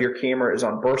matter if your camera is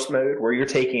on burst mode, where you're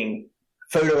taking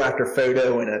photo after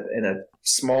photo in a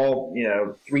small,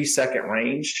 3-second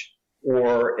range.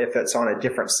 or if it's on a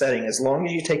different setting, as long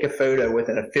as you take a photo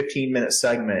within a 15-minute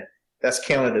segment, that's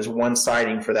counted as one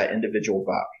sighting for that individual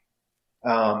buck.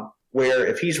 Where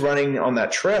if he's running on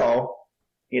that trail,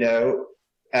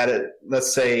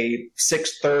 let's say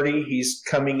 6:30, he's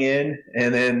coming in,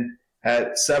 and then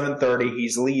at 7:30,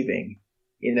 he's leaving,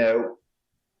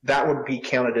 that would be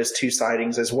counted as 2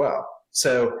 sightings as well.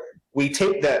 So we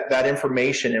take that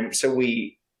information, and so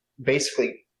we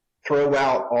basically throw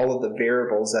out all of the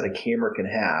variables that a camera can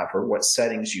have or what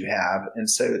settings you have. And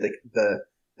so the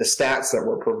stats that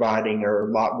we're providing are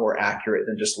a lot more accurate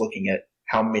than just looking at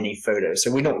how many photos.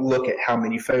 So we don't look at how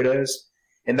many photos.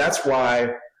 And that's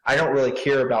why I don't really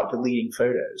care about deleting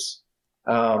photos.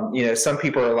 Some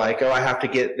people are like, I have to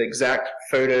get the exact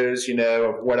photos,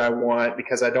 of what I want,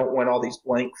 because I don't want all these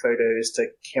blank photos to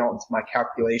count into my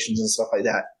calculations and stuff like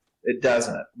that. It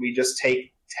doesn't. We just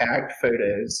take tagged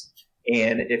photos.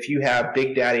 And if you have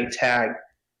Big Daddy tagged,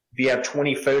 if you have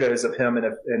 20 photos of him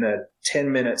in a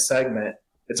 10-minute segment,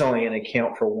 it's only going to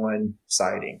count for 1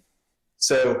 sighting.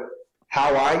 So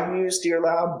how I use Deer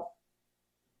Lab,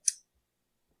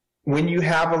 when you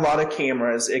have a lot of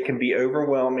cameras, it can be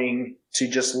overwhelming to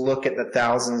just look at the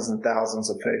thousands and thousands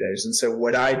of photos. And so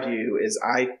what I do is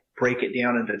I break it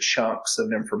down into chunks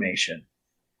of information.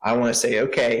 I want to say,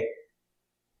 okay,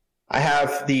 I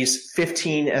have these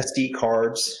 15 SD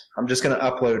cards. I'm just going to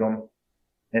upload them.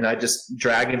 And I just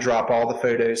drag and drop all the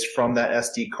photos from that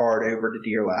SD card over to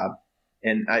Deer Lab.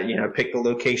 And I, pick the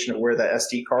location of where that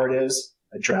SD card is.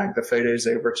 I drag the photos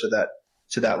over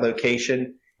to that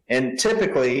location. And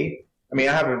typically, I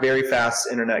have a very fast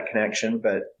internet connection,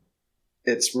 but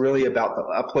it's really about the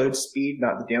upload speed,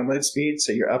 not the download speed.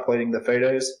 So you're uploading the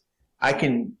photos. I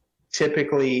can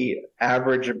typically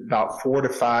average about 4 to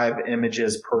 5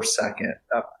 images per second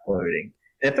uploading.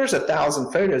 And if there's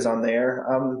 1,000 photos on there,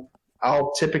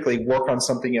 I'll typically work on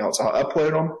something else. I'll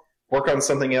upload them, work on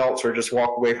something else, or just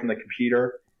walk away from the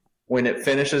computer. When it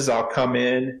finishes, I'll come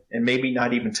in and maybe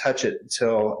not even touch it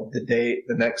until the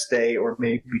next day, or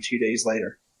maybe 2 days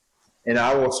later. And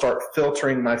I will start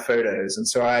filtering my photos. And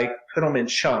so I put them in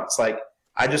chunks. Like,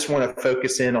 I just want to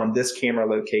focus in on this camera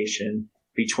location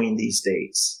between these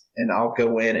dates. And I'll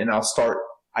go in and I'll start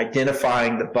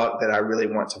identifying the buck that I really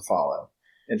want to follow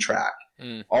and track.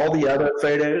 All the other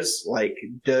photos, like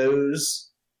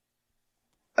does,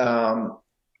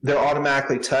 they're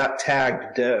automatically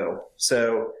tagged doe.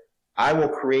 So I will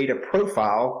create a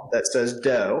profile that says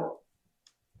doe,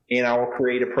 and I will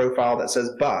create a profile that says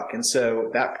buck. And so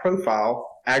that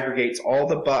profile aggregates all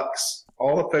the bucks,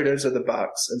 all the photos of the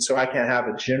bucks. And so I can have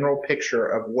a general picture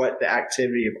of what the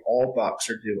activity of all bucks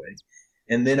are doing.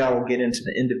 And then I will get into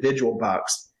the individual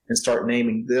bucks and start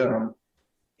naming them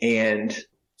and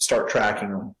start tracking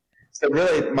them. So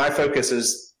really my focus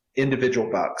is individual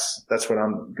bucks. That's what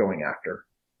I'm going after.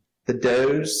 The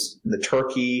does, the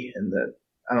turkey, and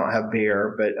I don't have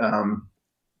bear, but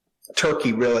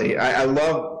turkey really. I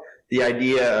love the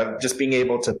idea of just being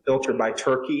able to filter by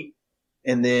turkey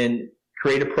and then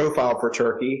create a profile for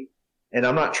turkey. And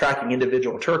I'm not tracking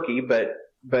individual turkey, but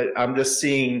I'm just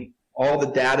seeing all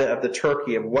the data of the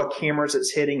turkey, of what cameras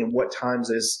it's hitting and what times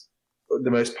is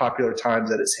the most popular times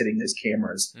that it's hitting those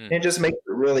cameras. And it just makes it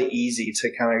really easy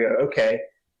to kind of go, okay,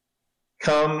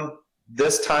 come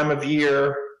this time of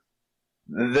year,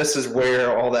 this is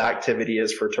where all the activity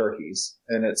is for turkeys.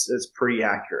 And it's pretty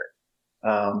accurate.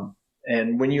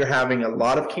 And when you're having a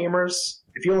lot of cameras,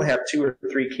 if you only have 2 or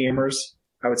 3 cameras,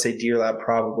 I would say Deer Lab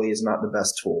probably is not the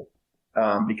best tool,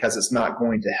 because it's not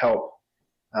going to help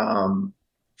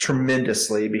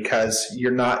tremendously, because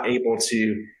you're not able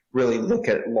to really look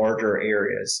at larger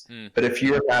areas. But if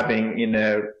you're having,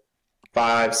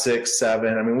 5, 6,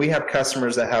 7, we have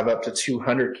customers that have up to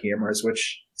 200 cameras,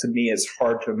 which to me is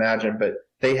hard to imagine, but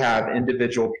they have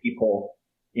individual people,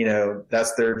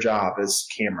 that's their job, is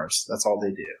cameras. That's all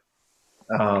they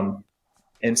do.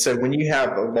 And so when you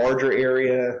have a larger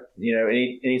area,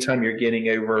 anytime you're getting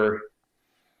over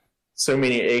so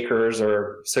many acres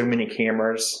or so many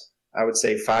cameras, I would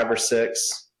say 5 or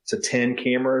 6 to 10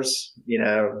 cameras,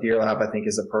 Deer Lab, I think,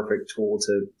 is a perfect tool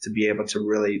to be able to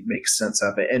really make sense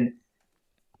of it. And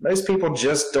most people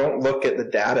just don't look at the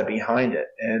data behind it,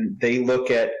 and they look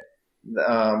at,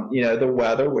 the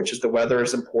weather, the weather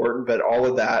is important, but all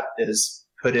of that is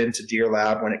put into Deer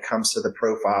Lab when it comes to the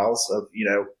profiles of,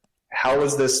 how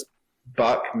is this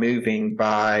buck moving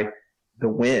by the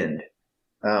wind,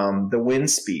 the wind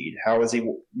speed? How is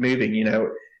he moving?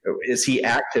 Is he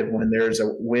active when there's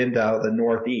a wind out of the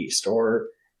northeast, or,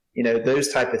 those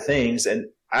type of things. And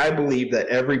I believe that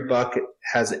every buck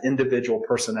has an individual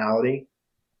personality.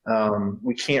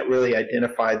 We can't really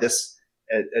identify this,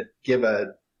 give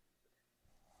a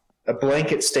a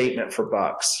blanket statement for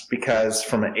bucks, because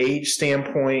from an age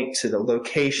standpoint to the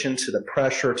location to the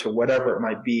pressure to whatever it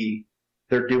might be,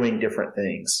 they're doing different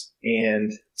things.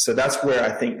 And so that's where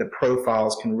I think the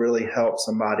profiles can really help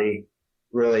somebody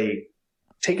really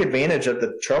take advantage of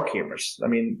the trail cameras. I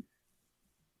mean,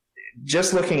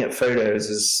 just looking at photos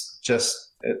is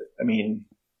just, I mean,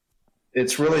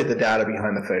 it's really the data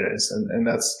behind the photos. And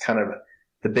that's kind of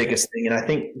the biggest thing. And I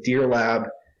think Deer Lab,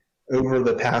 over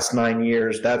the past 9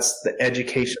 years, that's the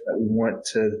education that we want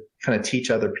to kind of teach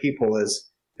other people,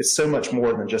 is it's so much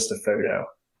more than just a photo.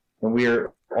 And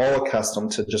we're all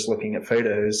accustomed to just looking at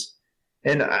photos.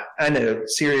 And I know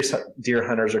serious deer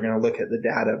hunters are going to look at the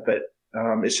data, but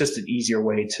it's just an easier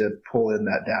way to pull in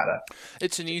that data.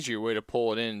 It's an easier way to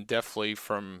pull it in, definitely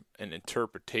from an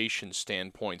interpretation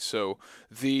standpoint. So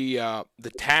the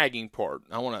tagging part,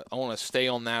 I want to stay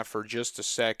on that for just a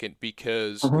second,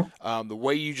 because the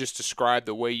way you just described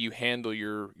the way you handle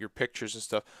your pictures and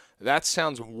stuff, that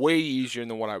sounds way easier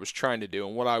than what I was trying to do.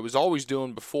 And what I was always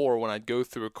doing before when I'd go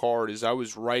through a card is I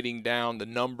was writing down the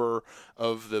number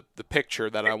of the picture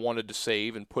that I wanted to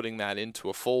save and putting that into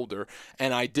a folder.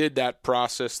 And I did that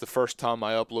process the first time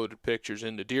I uploaded pictures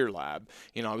into Deer Lab.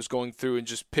 You know, I was going through and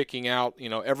just picking out, you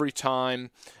know, every time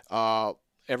a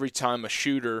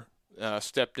shooter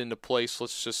stepped into place,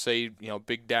 let's just say, you know,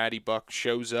 Big Daddy Buck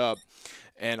shows up,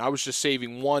 and I was just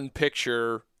saving one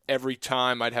picture every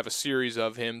time I'd have a series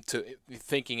of him, to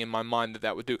thinking in my mind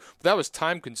that would do. But that was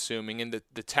time consuming. And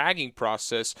the tagging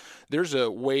process, there's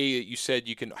a way that you said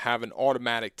you can have an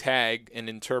automatic tag and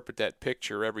interpret that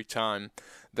picture every time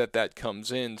that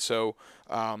comes in. So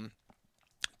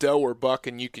doe or buck,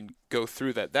 and you can go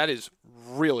through that. That is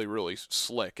really, really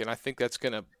slick. And I think that's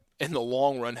going to, in the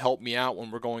long run, help me out when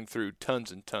we're going through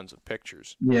tons and tons of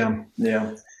pictures. Yeah.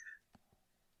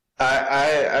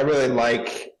 I really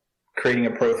like creating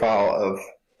a profile of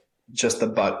just the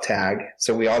buck tag.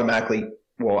 So we automatically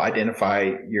will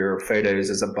identify your photos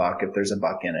as a buck if there's a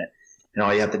buck in it. And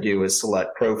all you have to do is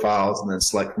select profiles and then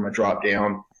select from a drop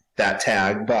down that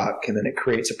tag buck, and then it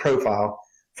creates a profile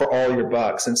for all your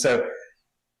bucks. And so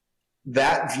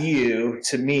that view,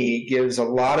 to me, gives a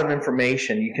lot of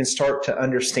information. You can start to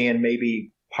understand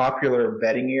maybe popular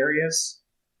bedding areas,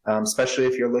 especially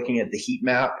if you're looking at the heat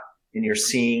map and you're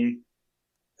seeing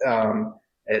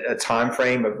a time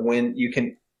frame of when you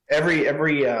can. Every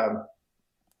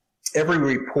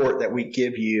report that we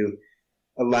give you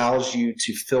allows you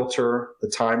to filter the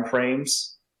time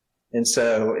frames. And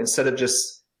so instead of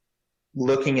just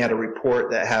looking at a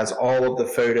report that has all of the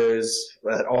photos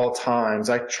at all times,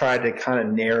 I try to kind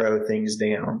of narrow things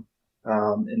down.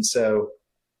 And so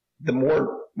the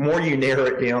more you narrow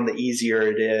it down, the easier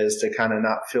it is to kind of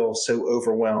not feel so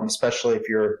overwhelmed, especially if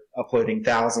you're uploading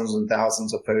thousands and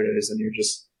thousands of photos and you're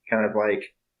just kind of like,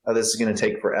 oh, this is going to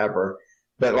take forever.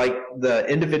 But like the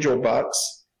individual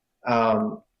bucks,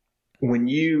 when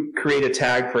you create a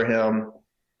tag for him,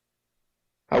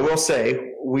 I will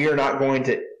say we are not going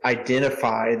to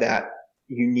identify that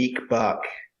unique buck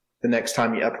the next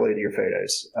time you upload your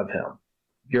photos of him.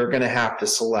 You're going to have to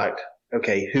select,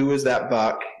 okay, who is that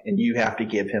buck? And you have to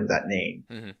give him that name.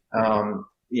 Mm-hmm.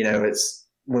 It's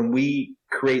when we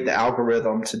create the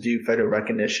algorithm to do photo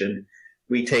recognition,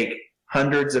 we take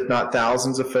hundreds, if not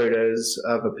thousands of photos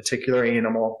of a particular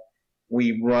animal.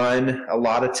 We run a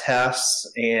lot of tests,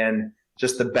 and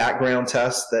just the background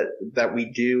tests that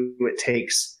we do, it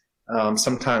takes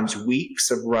sometimes weeks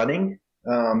of running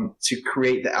to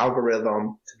create the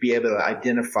algorithm to be able to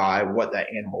identify what that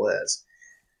animal is.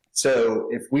 So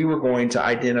if we were going to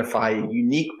identify a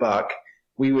unique buck,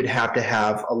 we would have to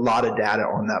have a lot of data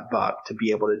on that buck to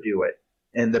be able to do it.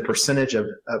 And the percentage of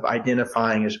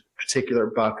identifying a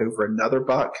particular buck over another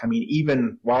buck, I mean,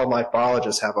 even wildlife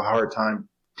biologists have a hard time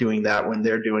doing that when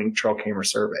they're doing trail camera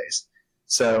surveys.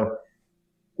 So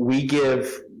we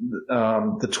give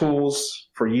the tools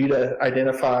for you to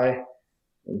identify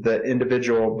the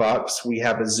individual bucks. We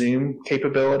have a zoom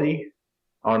capability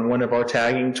on one of our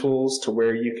tagging tools to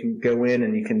where you can go in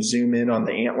and you can zoom in on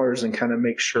the antlers and kind of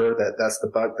make sure that that's the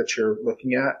buck that you're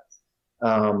looking at.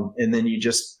 And then you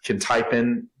just can type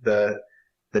in the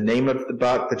name of the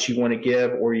buck that you want to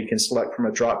give, or you can select from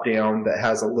a drop down that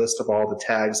has a list of all the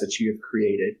tags that you have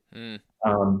created.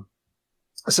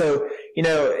 So,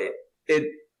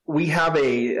 we have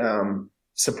a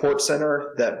support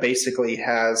center that basically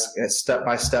has a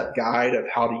step-by-step guide of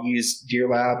how to use Deer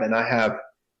Lab, and I have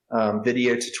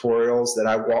video tutorials that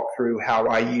I walk through how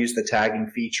I use the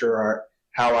tagging feature, or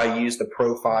how I use the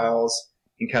profiles,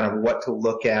 and kind of what to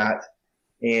look at.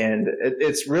 And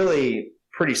it's really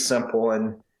pretty simple.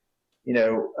 And,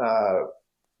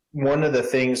 one of the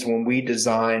things when we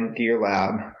designed Deer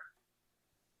Lab,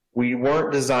 we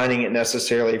weren't designing it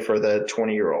necessarily for the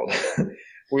 20-year-old.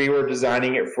 We were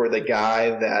designing it for the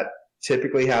guy that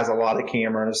typically has a lot of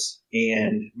cameras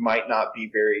and might not be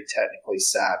very technically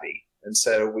savvy. And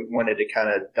so we wanted to kind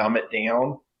of dumb it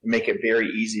down and make it very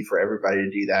easy for everybody to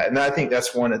do that. And I think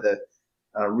that's one of the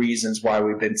reasons why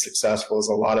we've been successful is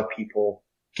a lot of people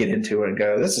get into it and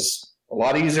go, this is a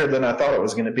lot easier than I thought it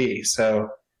was going to be. So,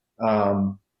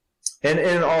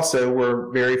 and also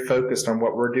we're very focused on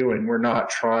what we're doing. We're not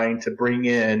trying to bring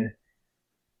in,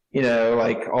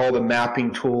 like all the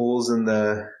mapping tools and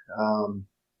the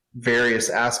various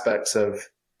aspects of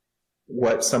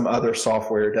what some other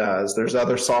software does. There's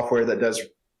other software that does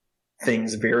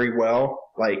things very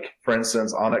well. Like, for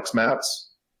instance, Onyx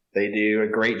Maps. They do a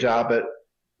great job at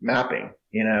mapping.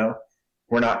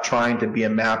 We're not trying to be a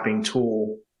mapping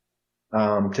tool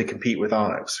to compete with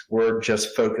Onyx. We're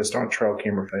just focused on trail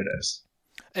camera photos.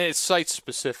 And it's site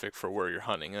specific for where you're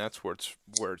hunting, and that's where it's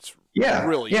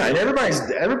really and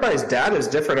everybody's data is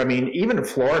different. I mean, even in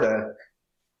Florida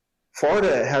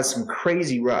has some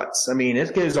crazy ruts. I mean,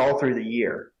 it goes all through the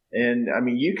year, and I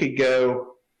mean, you could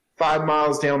go 5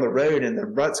 miles down the road, and the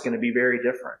rut's going to be very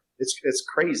different. It's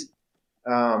crazy,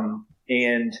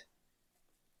 and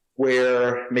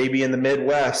where maybe in the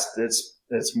Midwest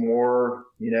it's more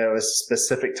a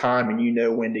specific time,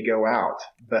 and when to go out,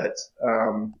 but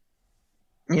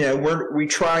we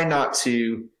try not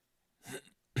to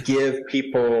give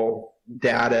people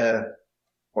data.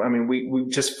 I mean, we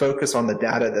just focus on the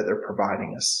data that they're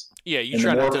providing us. Yeah, you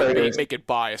try not to make it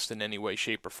biased in any way,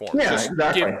 shape, or form. Yeah, just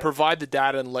exactly. Provide the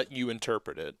data and let you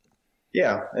interpret it.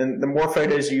 Yeah, and the more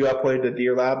photos you upload to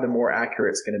Deer Lab, the more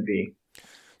accurate it's going to be.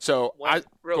 So,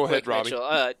 go ahead, Robbie.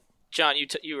 Mitchell, John,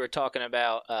 you were talking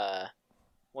about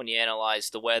when you analyze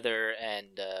the weather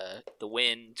and the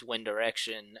wind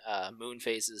direction, moon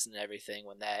phases and everything,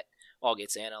 when that all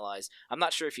gets analyzed. I'm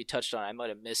not sure if you touched on it. I might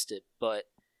have missed it, but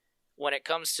when it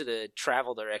comes to the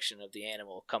travel direction of the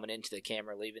animal coming into the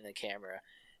camera, leaving the camera,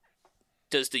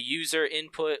 does the user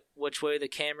input which way the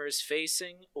camera is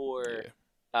facing, or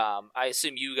I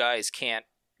assume you guys can't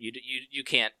you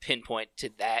can't pinpoint to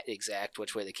that exact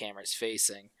which way the camera is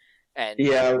facing? And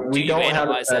we don't have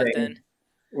a setting. That then?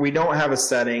 We don't have a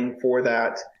setting for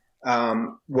that.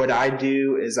 What I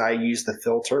do is I use the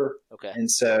filter. Okay.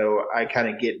 And so I kind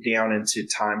of get down into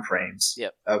time frames.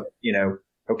 Yep. Of,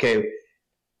 okay,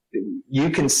 you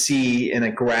can see in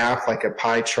a graph, like a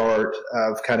pie chart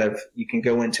of you can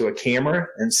go into a camera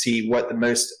and see what the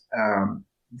most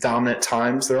dominant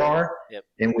times there are. Yep.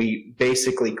 And we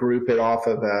basically group it off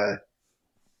of I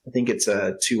think it's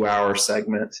a 2-hour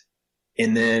segment.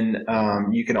 And then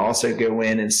you can also go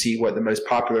in and see what the most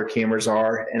popular cameras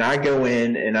are. And I go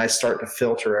in and I start to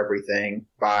filter everything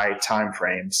by time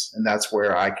frames. And that's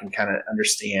where I can kind of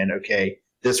understand, okay,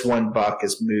 this one buck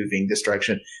is moving this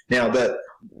direction. Now,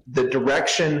 the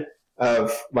direction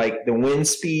of like the wind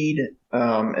speed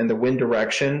and the wind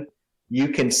direction, you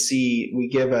can see, we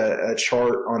give a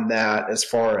chart on that as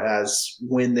far as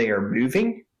when they are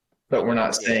moving. But we're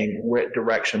not saying what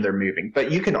direction they're moving.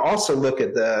 But you can also look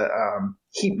at the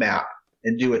heat map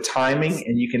and do a timing,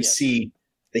 and you can see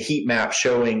the heat map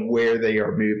showing where they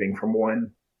are moving from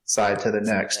one side to the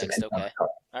next. Okay. All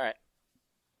right.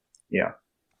 Yeah.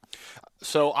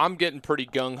 So I'm getting pretty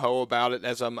gung-ho about it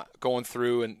as I'm going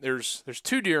through, and there's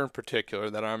 2 deer in particular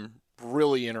that I'm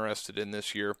really interested in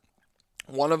this year.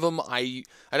 One of them, I'd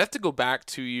have to go back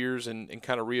 2 years and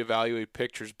kind of reevaluate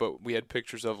pictures, but we had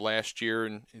pictures of last year,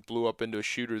 and it blew up into a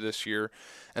shooter this year.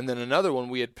 And then another one,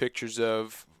 we had pictures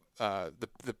of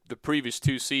the previous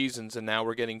 2 seasons, and now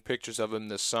we're getting pictures of him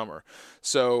this summer.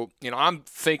 So, I'm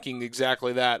thinking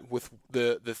exactly that with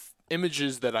the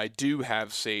images that I do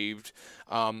have saved.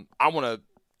 I want to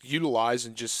utilize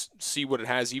and just see what it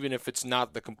has. Even if it's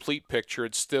not the complete picture,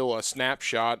 it's still a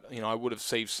snapshot. I would have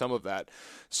saved some of that.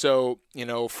 So,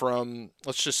 from,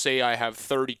 let's just say I have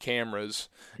 30 cameras,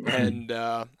 and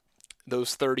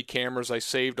those 30 cameras, I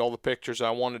saved all the pictures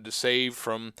I wanted to save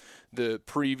from the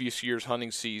previous year's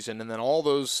hunting season, and then all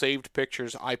those saved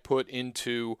pictures I put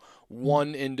into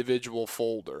one individual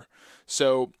folder.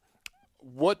 So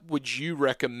what would you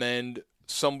recommend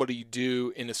somebody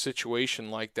do in a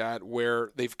situation like that,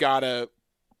 where they've got to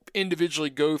individually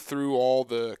go through all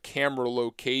the camera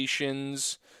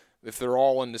locations if they're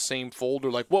all in the same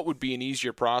folder? Like, what would be an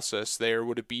easier process there?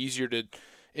 Would it be easier to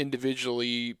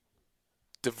individually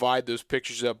divide those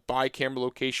pictures up by camera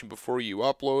location before you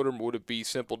upload them? Would it be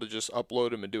simple to just upload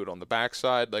them and do it on the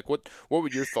backside? Like, what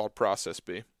would your thought process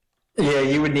be? Yeah,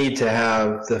 you would need to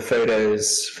have the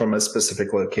photos from a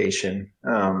specific location.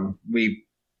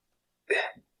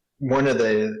 One of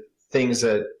the things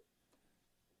that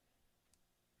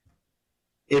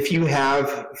if you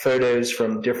have photos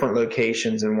from different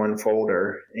locations in one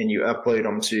folder and you upload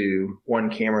them to one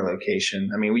camera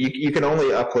location, I mean, you can only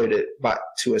upload it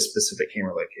to a specific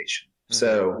camera location. Mm-hmm.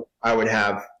 So I would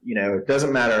have, it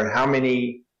doesn't matter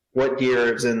what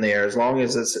gear is in there, as long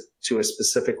as it's to a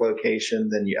specific location,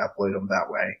 then you upload them that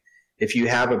way. If you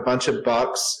have a bunch of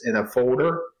bucks in a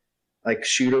folder, like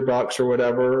shooter bucks or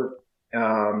whatever,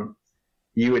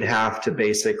 you would have to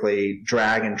basically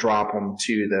drag and drop them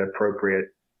to the appropriate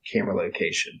camera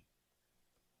location.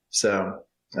 So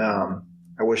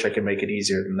I wish I could make it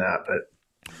easier than that, but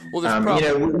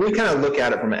we kind of look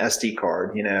at it from an SD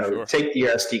card. Sure. Take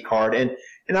your SD card, and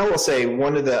I will say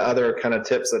one of the other kind of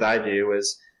tips that I do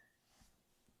is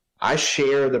I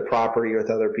share the property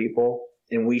with other people,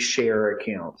 and we share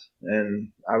accounts.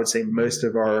 And I would say most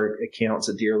of our accounts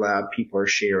at Deer Lab, people are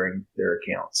sharing their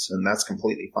accounts, and that's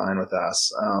completely fine with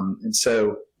us. And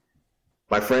so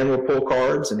my friend will pull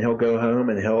cards, and he'll go home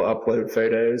and he'll upload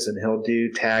photos, and he'll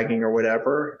do tagging or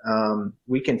whatever.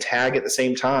 We can tag at the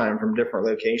same time from different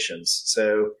locations.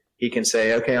 So he can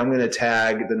say, okay, I'm going to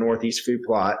tag the Northeast Food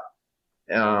Plot.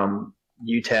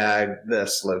 You tag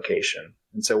this location.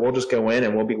 And so we'll just go in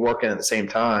and we'll be working at the same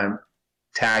time,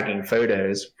 tagging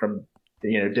photos from,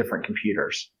 different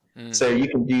computers. Mm. So you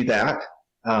can do that.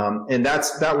 And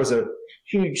that was a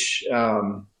huge,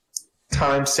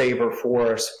 time saver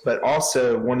for us. But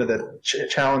also one of the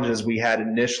challenges we had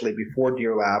initially before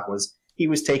Deer Lab was he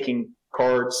was taking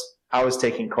cards. I was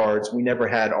taking cards. We never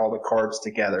had all the cards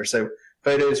together. So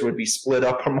photos would be split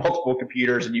up on multiple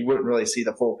computers and you wouldn't really see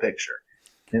the full picture.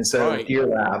 And so with Deer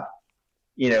Lab,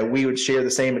 we would share the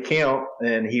same account,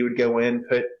 and he would go in,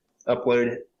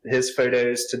 upload his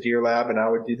photos to Deer Lab, and I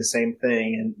would do the same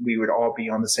thing, and we would all be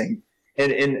on the same.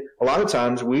 And a lot of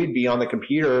times we'd be on the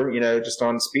computer, just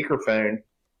on speakerphone,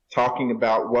 talking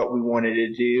about what we wanted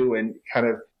to do and kind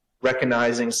of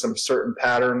recognizing some certain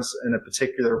patterns in a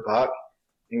particular buck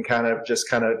and kind of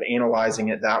analyzing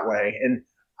it that way. And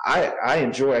I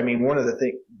enjoy, one of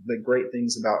the great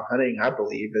things about hunting, I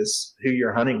believe, is who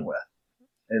you're hunting with.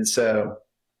 And so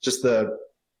just the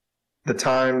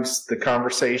times, the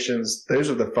conversations, those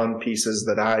are the fun pieces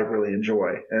that I really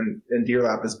enjoy. And Deer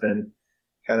Lab has been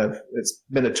it's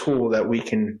been a tool that we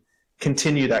can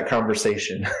continue that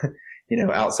conversation,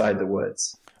 outside the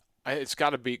woods. It's got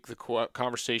to be the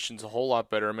conversation's a whole lot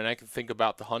better. I can think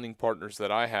about the hunting partners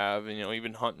that I have, and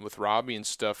even hunting with Robbie and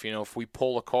stuff. If we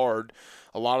pull a card,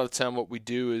 a lot of the time what we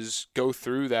do is go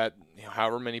through that,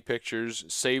 however many pictures,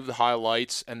 save the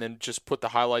highlights, and then just put the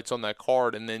highlights on that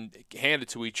card, and then hand it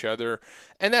to each other.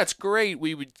 And that's great.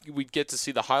 We'd get to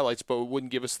see the highlights, but it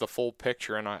wouldn't give us the full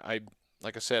picture. And I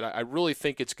like I said, I really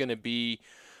think it's going to be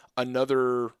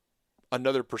another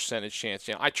percentage chance.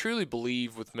 I truly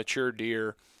believe with mature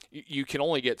deer, you can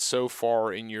only get so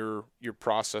far in your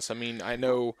process. I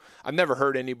know I've never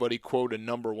heard anybody quote a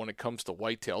number when it comes to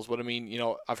whitetails, but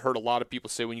I've heard a lot of people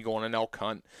say when you go on an elk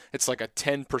hunt, it's like a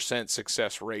 10%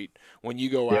 success rate when you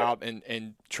go out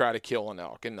and try to kill an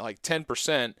elk. And like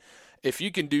 10%, if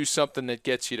you can do something that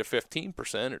gets you to 15%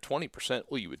 or 20%,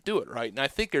 well, you would do it, right? And I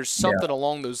think there's something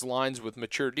along those lines with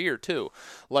mature deer too.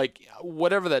 Like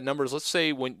whatever that number is, let's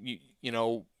say when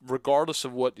regardless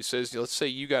of what it says, let's say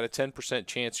you got a 10%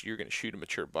 chance you're going to shoot a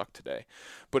mature buck today.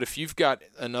 But if you've got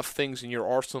enough things in your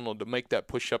arsenal to make that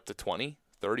push up to 20,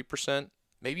 30%,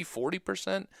 maybe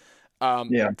 40%,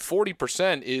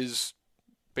 40% is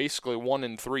basically 1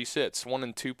 in 3 sits, 1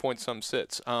 in 2 point some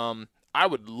sits. I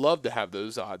would love to have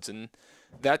those odds, and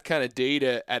that kind of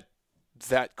data at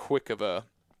that quick that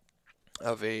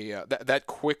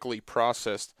quickly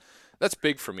processed. That's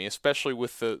big for me, especially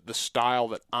with the style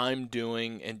that I'm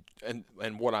doing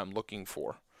and what I'm looking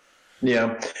for.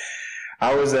 Yeah.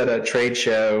 I was at a trade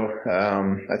show.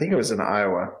 I think it was in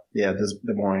Iowa. Yeah,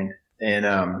 Des Moines. And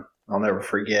I'll never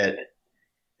forget.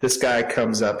 This guy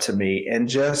comes up to me and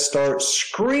just starts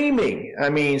screaming.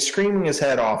 Screaming his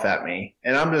head off at me.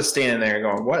 And I'm just standing there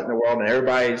going, what in the world? And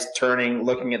everybody's turning,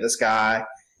 looking at this guy.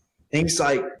 And he's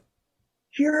like,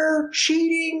 you're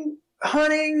cheating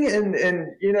hunting and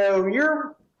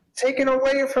you're taken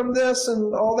away from this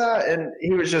and all that. And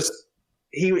he was just,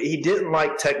 he didn't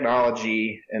like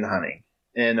technology in hunting.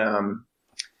 And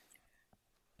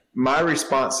my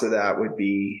response to that would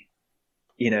be,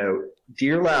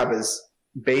 Deer Lab is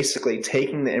basically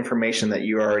taking the information that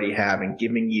you already have and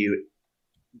giving you,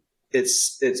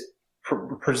 it's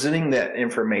presenting that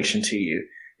information to you.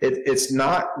 It's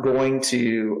not going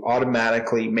to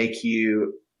automatically make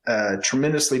you a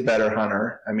tremendously better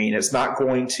hunter. It's not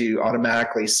going to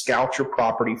automatically scout your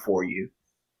property for you.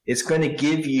 It's going to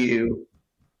give you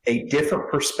a different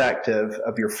perspective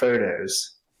of your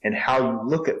photos and how you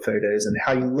look at photos and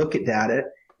how you look at data.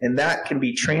 And that can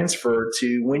be transferred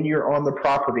to when you're on the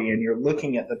property and you're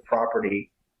looking at the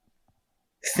property,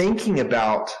 thinking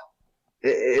about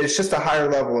it's just a higher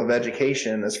level of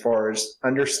education as far as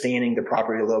understanding the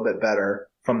property a little bit better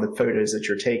from the photos that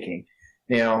you're taking.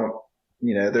 Now,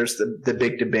 there's the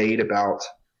big debate about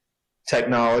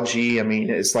technology. I mean,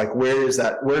 it's like, where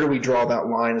do we draw that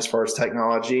line as far as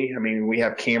technology? I mean, we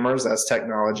have cameras, that's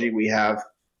technology. We have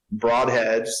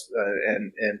broadheads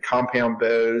and compound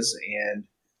bows, and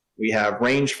we have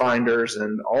range finders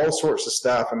and all sorts of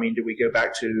stuff. I mean, do we go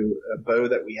back to a bow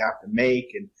that we have to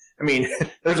make? And I mean,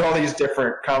 there's all these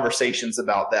different conversations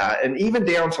about that, and even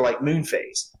down to like moon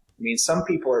phase. I mean, some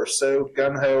people are so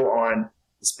gung-ho on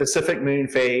specific moon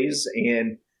phase,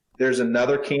 and there's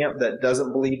another camp that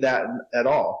doesn't believe that at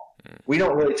all. We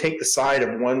don't really take the side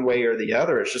of one way or the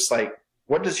other. It's just like,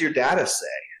 what does your data say?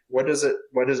 What does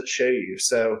it show you?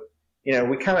 So,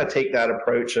 we kind of take that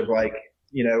approach of like,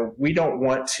 we don't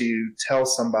want to tell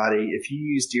somebody, if you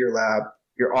use Deer Lab,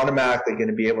 you're automatically going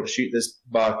to be able to shoot this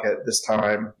buck at this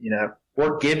time.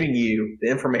 We're giving you the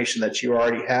information that you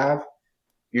already have.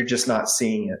 You're just not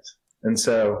seeing it. And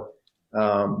so,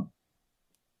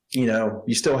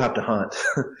 you still have to hunt.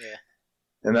 Yeah.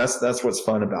 And that's what's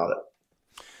fun about it.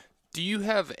 Do you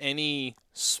have any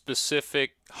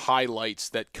specific highlights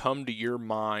that come to your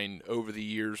mind over the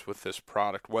years with this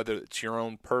product, whether it's your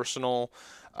own personal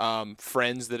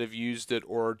friends that have used it,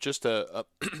 or just a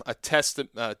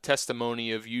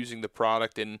testimony of using the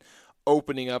product and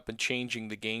opening up and changing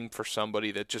the game for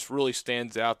somebody that just really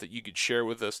stands out that you could share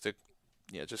with us to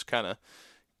just kind of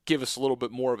give us a little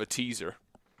bit more of a teaser?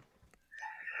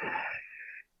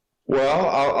 Well,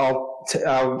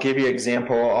 I'll give you an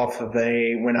example off of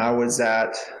when I was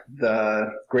at the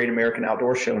Great American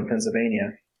Outdoor Show in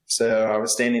Pennsylvania. So I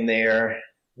was standing there,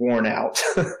 worn out,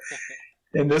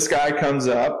 and this guy comes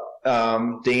up,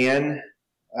 Dan.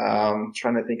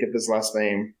 Trying to think of his last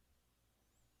name.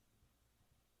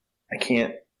 I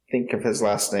can't think of his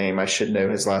last name. I should know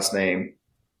his last name.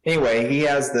 Anyway, he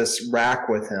has this rack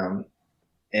with him.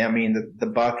 I mean, the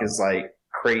buck is like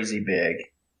crazy big.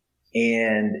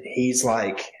 And he's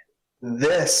like,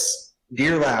 this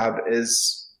Deer Lab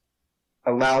is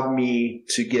allowed me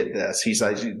to get this. He's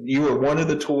like, you were one of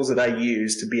the tools that I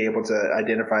used to be able to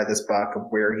identify this buck of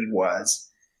where he was.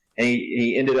 And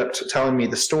he ended up telling me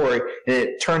the story, and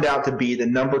it turned out to be the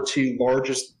number 2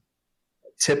 largest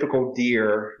typical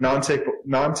deer,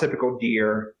 non-typical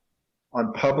deer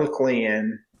on public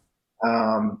land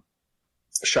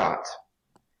shot.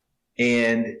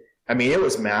 And I mean, it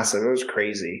was massive. It was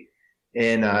crazy.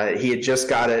 And he had just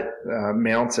got it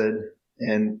mounted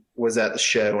and was at the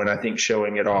show, and I think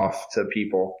showing it off to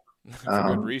people. For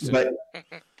good reason.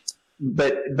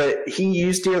 But he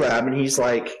used Deer Lab, and he's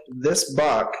like, this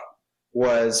buck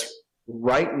was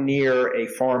right near a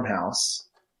farmhouse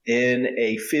in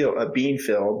a bean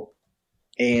field,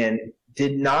 and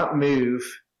did not move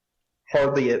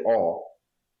hardly at all.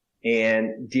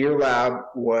 And Deer Lab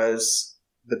was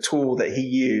the tool that he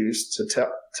used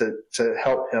to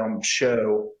help him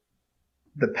show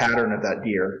the pattern of that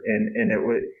deer. And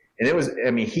it was,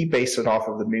 I mean, he based it off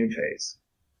of the moon phase.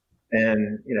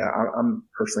 And, I'm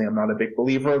not a big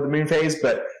believer of the moon phase,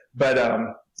 but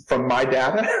from my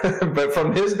data, but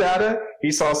from his data,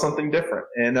 he saw something different.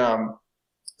 And,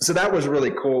 so that was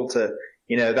really cool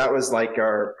that was like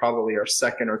probably our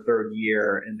second or third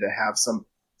year, and to have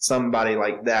somebody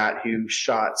like that who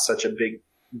shot such a big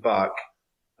buck.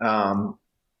 I'm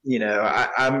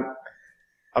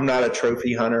not a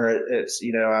trophy hunter. It's,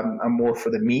 I'm more for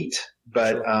the meat,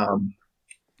 but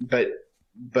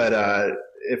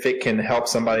if it can help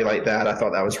somebody like that, I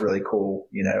thought that was really cool,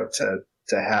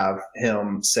 to have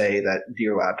him say that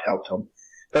Deer Lab helped him.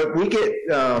 But we get,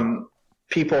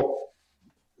 people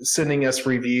sending us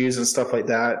reviews and stuff like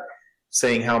that,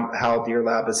 saying how Deer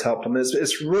Lab has helped them.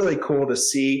 It's really cool to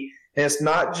see. And it's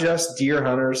not just deer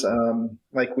hunters.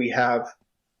 Like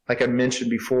I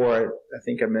mentioned before, I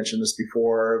think I mentioned this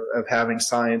before, of having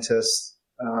scientists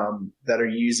that are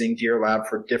using Deer Lab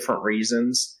for different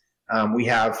reasons. We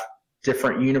have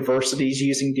different universities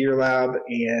using Deer Lab,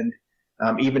 and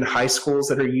even high schools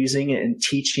that are using it and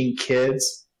teaching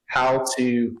kids how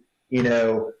to,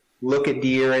 look at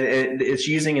deer, and it's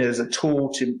using it as a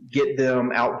tool to get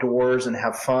them outdoors and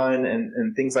have fun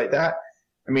and things like that.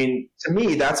 I mean, to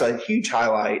me, that's a huge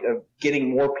highlight of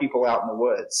getting more people out in the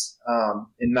woods,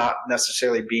 and not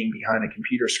necessarily being behind a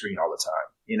computer screen all the time.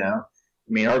 I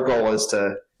mean, our goal is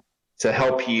to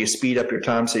help you speed up your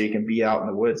time so you can be out in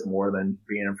the woods more than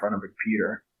being in front of a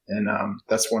computer. And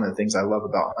that's one of the things I love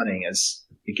about hunting, is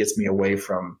it gets me away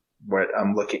from what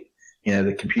I'm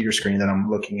the computer screen that I'm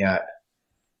looking at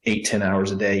 8-10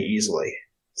 hours a day easily.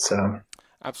 So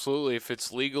absolutely, if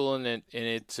it's legal and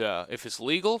if it's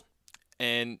legal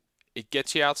and it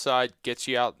gets you outside, gets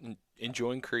you out and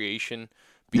enjoying creation.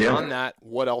 Beyond that,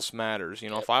 what else matters?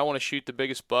 If I want to shoot the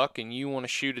biggest buck and you want to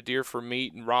shoot a deer for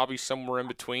meat and Robbie's somewhere in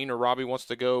between, or Robbie wants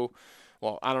to go,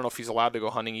 well, I don't know if he's allowed to go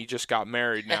hunting. He just got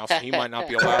married now, so he might not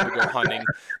be allowed to go hunting.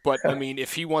 But, I mean,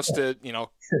 if he wants to,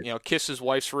 kiss his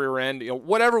wife's rear end,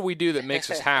 whatever we do that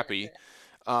makes us happy,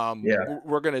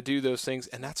 we're going to do those things,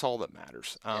 and that's all that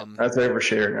matters. That's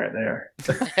oversharing right there.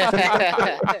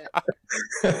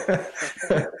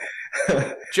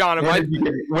 John,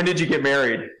 when did you get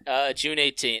married? June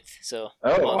 18th. So.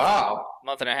 Oh, wow.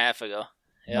 Month and a half ago.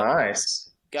 Yep. Nice.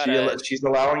 She's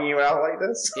allowing you out like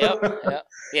this? Yep.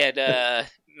 Yeah,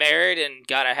 married and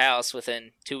got a house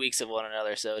within 2 weeks of one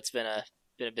another, so it's been a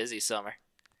busy summer.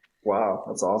 Wow,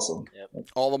 that's awesome. Yep.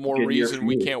 All the more reason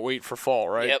we can't wait for fall,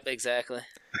 right? Yep, exactly.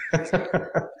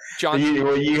 John,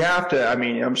 you have to. I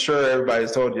mean, I'm sure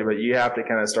everybody's told you, but you have to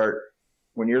kind of start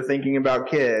when you're thinking about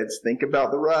kids. Think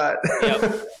about the rut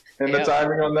and the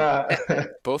timing on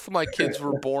that. Both of my kids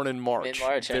were born in March.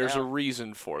 Mid-March, there's a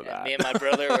reason for that. Me and my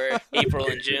brother were April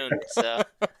and June. So.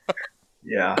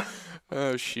 Yeah.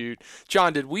 Oh shoot,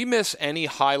 John! Did we miss any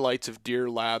highlights of Deer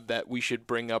Lab that we should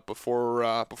bring up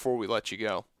before we let you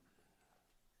go?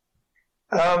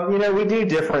 We do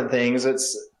different things.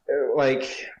 It's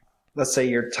like, let's say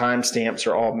your timestamps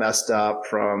are all messed up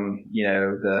from,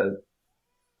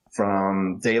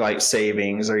 from daylight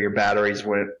savings, or your batteries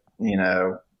went,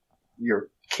 your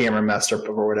camera messed up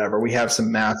or whatever. We have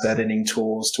some math editing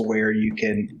tools to where you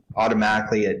can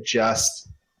automatically adjust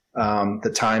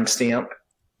the timestamp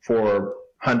for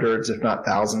hundreds, if not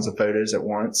thousands of photos at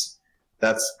once.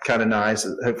 That's kind of nice.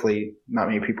 Hopefully not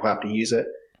many people have to use it.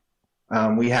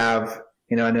 We have,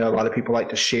 I know a lot of people like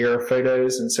to share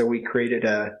photos, and so we created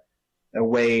a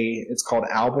way, it's called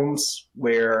albums,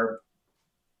 where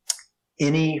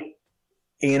any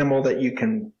animal that you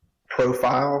can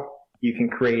profile, you can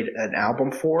create an album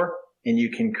for, and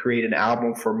you can create an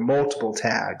album for multiple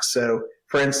tags. So,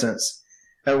 for instance,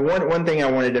 one thing I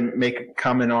wanted to make a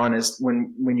comment on is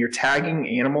when you're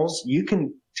tagging animals, you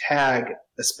can tag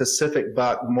a specific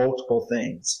buck multiple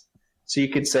things. So you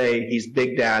could say he's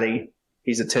Big Daddy,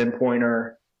 he's a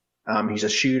 10-pointer, he's a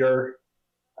shooter,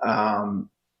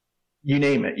 you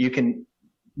name it. You can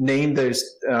name those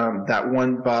that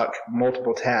one buck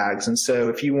multiple tags. And so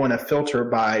if you want to filter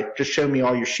by just show me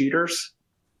all your shooters,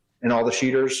 and all the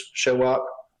shooters show up,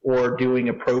 or doing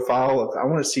a profile of, I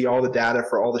want to see all the data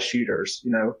for all the shooters,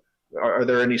 are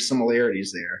there any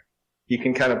similarities there? You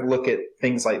can kind of look at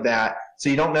things like that. So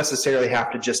you don't necessarily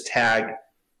have to just tag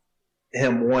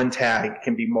him one tag, it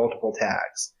can be multiple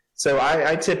tags. So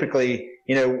I typically,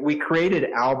 we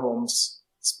created albums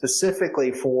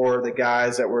specifically for the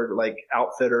guys that were like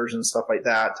outfitters and stuff like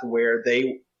that, to where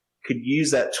they could use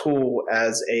that tool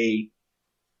as a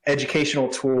educational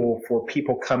tool for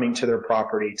people coming to their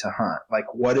property to hunt. Like,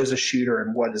 what is a shooter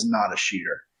and what is not a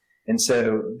shooter? And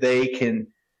so they can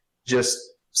just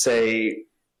say,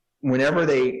 whenever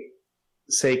they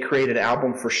say create an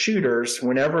album for shooters,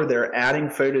 whenever they're adding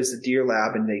photos to Deer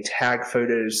Lab and they tag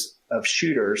photos of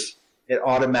shooters, it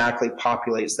automatically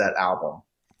populates that album.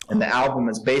 And the album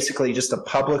is basically just a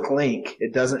public link.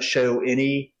 It doesn't show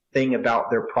anything about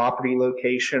their property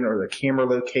location or their camera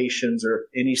locations or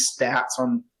any stats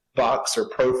on bucks or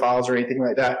profiles or anything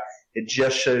like that. It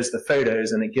just shows the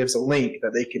photos, and it gives a link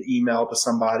that they can email to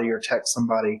somebody or text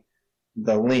somebody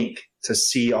the link to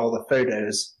see all the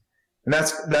photos. And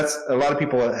that's a lot of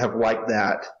people have liked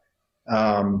that.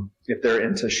 If they're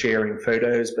into sharing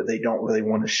photos, but they don't really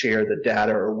want to share the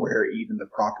data or where even the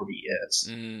property is.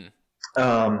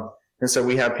 And so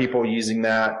we have people using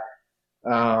that.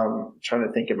 Trying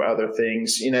to think of other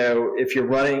things. If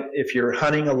you're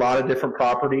hunting a lot of different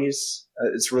properties,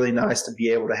 it's really nice to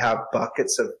be able to have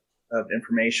buckets of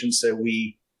information. So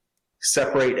we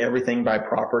separate everything by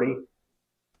property.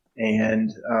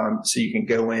 And so you can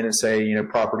go in and say,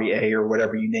 property A or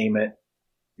whatever you name it.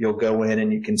 You'll go in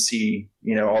and you can see,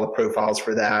 all the profiles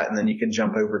for that. And then you can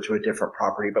jump over to a different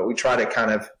property. But we try to kind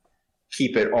of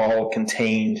keep it all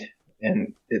contained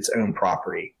in its own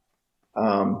property.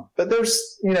 But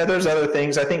there's other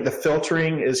things. I think the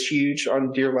filtering is huge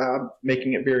on Deer Lab,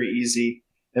 making it very easy.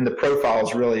 And the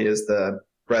profiles really is the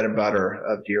bread and butter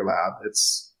of Deer Lab.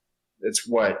 It's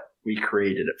what we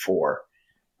created it for.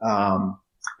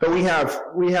 But we have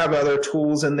other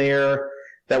tools in there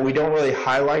that we don't really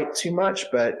highlight too much,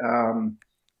 but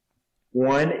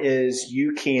one is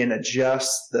you can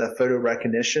adjust the photo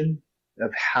recognition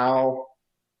of how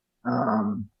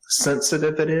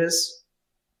sensitive it is.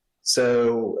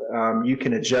 So you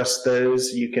can adjust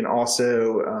those. You can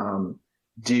also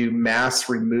do mass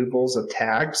removals of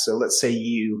tags. So let's say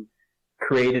you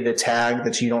created a tag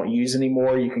that you don't use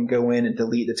anymore. You can go in and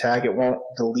delete the tag. It won't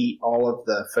delete all of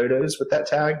the photos with that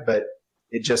tag, but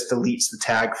it just deletes the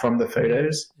tag from the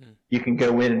photos. You can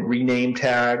go in and rename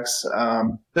tags.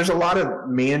 There's a lot of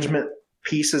management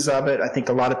pieces of it. I think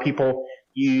a lot of people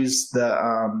use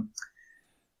the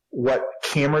what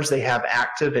cameras they have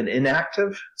active and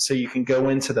inactive. So you can go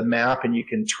into the map and you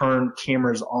can turn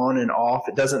cameras on and off.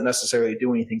 It doesn't necessarily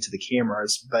do anything to the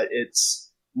cameras, but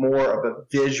it's more of a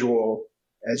visual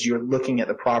as you're looking at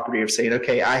the property of saying,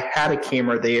 okay, I had a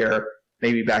camera there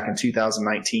maybe back in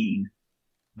 2019,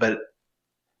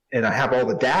 and I have all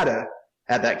the data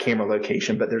at that camera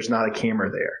location, but there's not a camera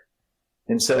there.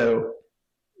 And so,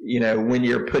 when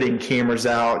you're putting cameras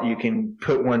out, you can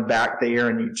put one back there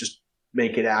and you just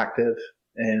make it active.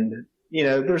 And,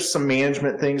 there's some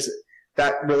management things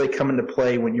that really come into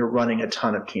play when you're running a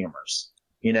ton of cameras.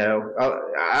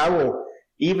 I will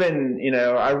even,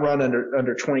 I run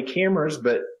under 20 cameras,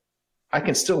 but I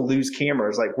can still lose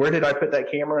cameras. Like, where did I put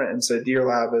that camera? And so Deer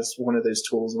Lab is one of those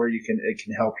tools where it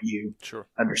can help you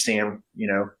understand,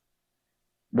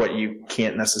 what you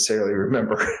can't necessarily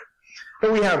remember.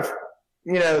 But we have,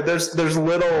 there's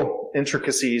little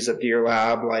intricacies of Deer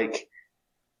Lab. Like,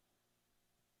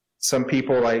 some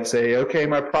people say, okay,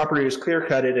 my property is clear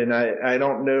cutted and I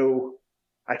don't know,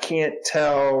 I can't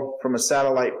tell from a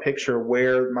satellite picture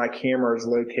where my camera is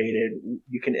located.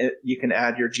 You can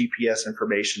add your GPS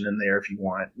information in there if you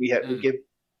want. We give,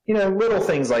 little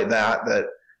things like that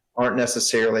aren't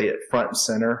necessarily at front and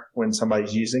center when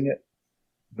somebody's using it.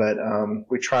 But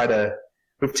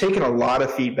we've taken a lot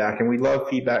of feedback, and we love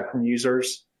feedback from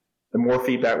users. The more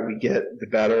feedback we get, the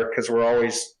better, because we're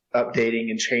always updating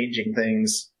and changing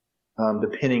things,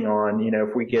 depending on,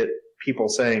 if we get people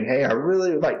saying, hey, I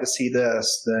really would like to see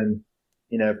this, then,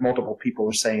 if multiple people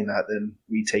are saying that, then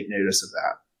we take notice of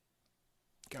that.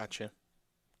 Gotcha.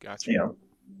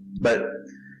 But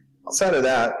outside of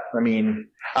that,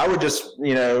 I would just,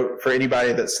 for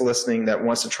anybody that's listening that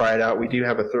wants to try it out, we do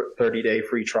have a 30-day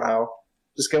free trial.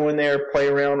 Just go in there, play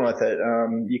around with it.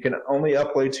 You can only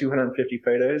upload 250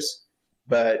 photos,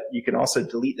 but you can also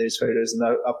delete those photos and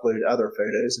upload other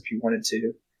photos if you wanted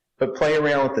to. But play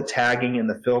around with the tagging and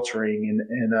the filtering,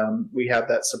 and we have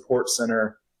that support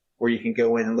center where you can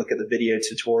go in and look at the video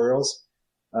tutorials.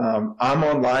 I'm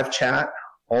on live chat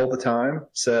all the time,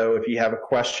 so if you have a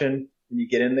question, you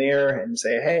get in there and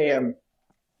say, hey,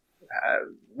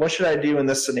 what should I do in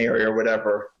this scenario or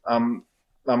whatever. I'm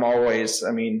always,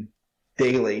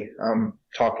 daily, I'm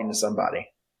talking to somebody.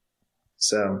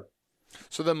 So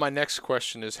then my next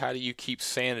question is, how do you keep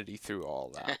sanity through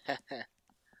all that?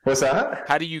 What's that?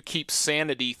 How do you keep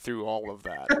sanity through all of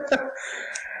that?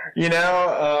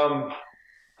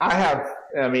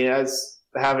 As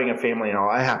having a family and all,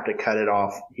 I have to cut it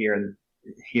off here and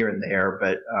there,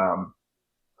 but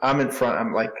I'm in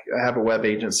front. I have a web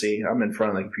agency. I'm in front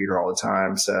of the computer all the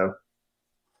time. So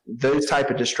those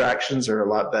type of distractions are a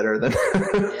lot better than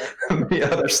the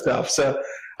other stuff. So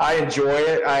I enjoy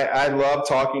it. I love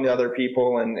talking to other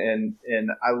people and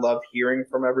I love hearing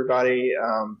from everybody.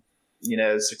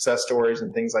 Success stories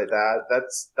and things like that.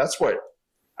 That's what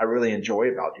I really enjoy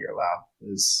about Deer Lab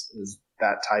is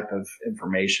that type of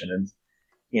information. And,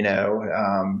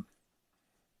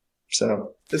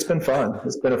 so it's been fun.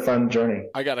 It's been a fun journey.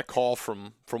 I got a call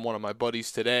from one of my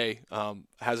buddies today,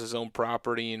 has his own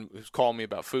property and was calling me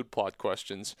about food plot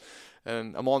questions.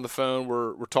 And I'm on the phone.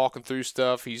 We're talking through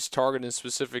stuff. He's targeting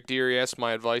specific deer. He asked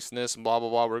my advice in this and blah, blah,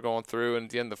 blah. We're going through. And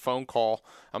at the end of the phone call,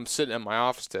 I'm sitting at my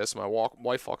office desk. My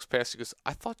wife walks past. She goes,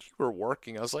 I thought you were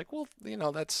working. I was like, well,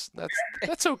 that's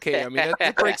okay.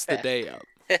 That breaks the day up.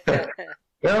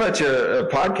 Now that you're a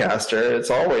podcaster,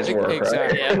 it's always work,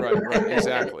 exactly, right? Right.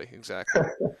 Exactly.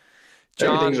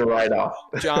 John, everything's a write-off.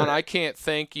 John, I can't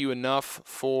thank you enough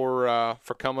for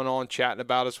coming on, chatting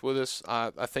about us with us.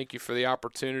 I thank you for the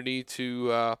opportunity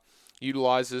to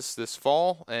utilize this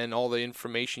fall and all the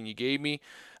information you gave me.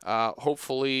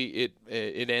 Hopefully,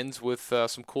 it ends with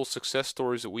some cool success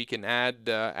stories that we can add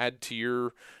to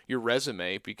your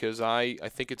resume, because I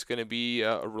think it's going to be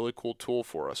a really cool tool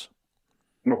for us.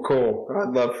 Well, cool.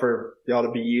 I'd love for y'all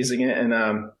to be using it. And,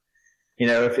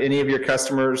 if any of your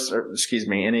customers,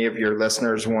 any of your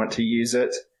listeners want to use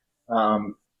it,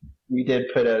 we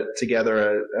did put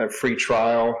together a free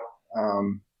trial, a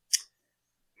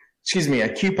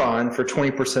coupon for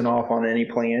 20% off on any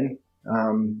plan.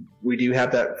 We do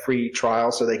have that free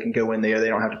trial so they can go in there. They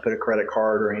don't have to put a credit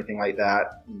card or anything like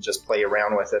that and just play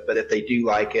around with it. But if they do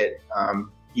like it,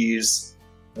 use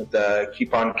with the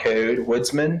coupon code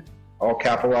Woodsman, all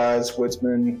capitalized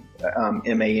Woodsman,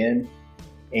 MAN,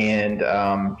 and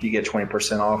you get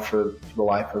 20% off for the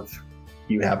life of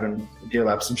you having a Deer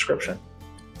Lab subscription.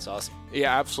 It's awesome.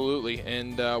 Yeah, absolutely.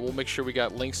 And we'll make sure we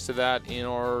got links to that in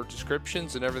our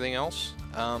descriptions and everything else.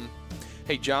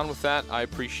 Hey, John, with that, I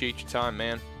appreciate your time,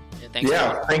 man.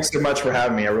 Thanks so much for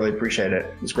having me. I really appreciate it.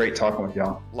 It was great talking with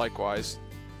y'all. Likewise.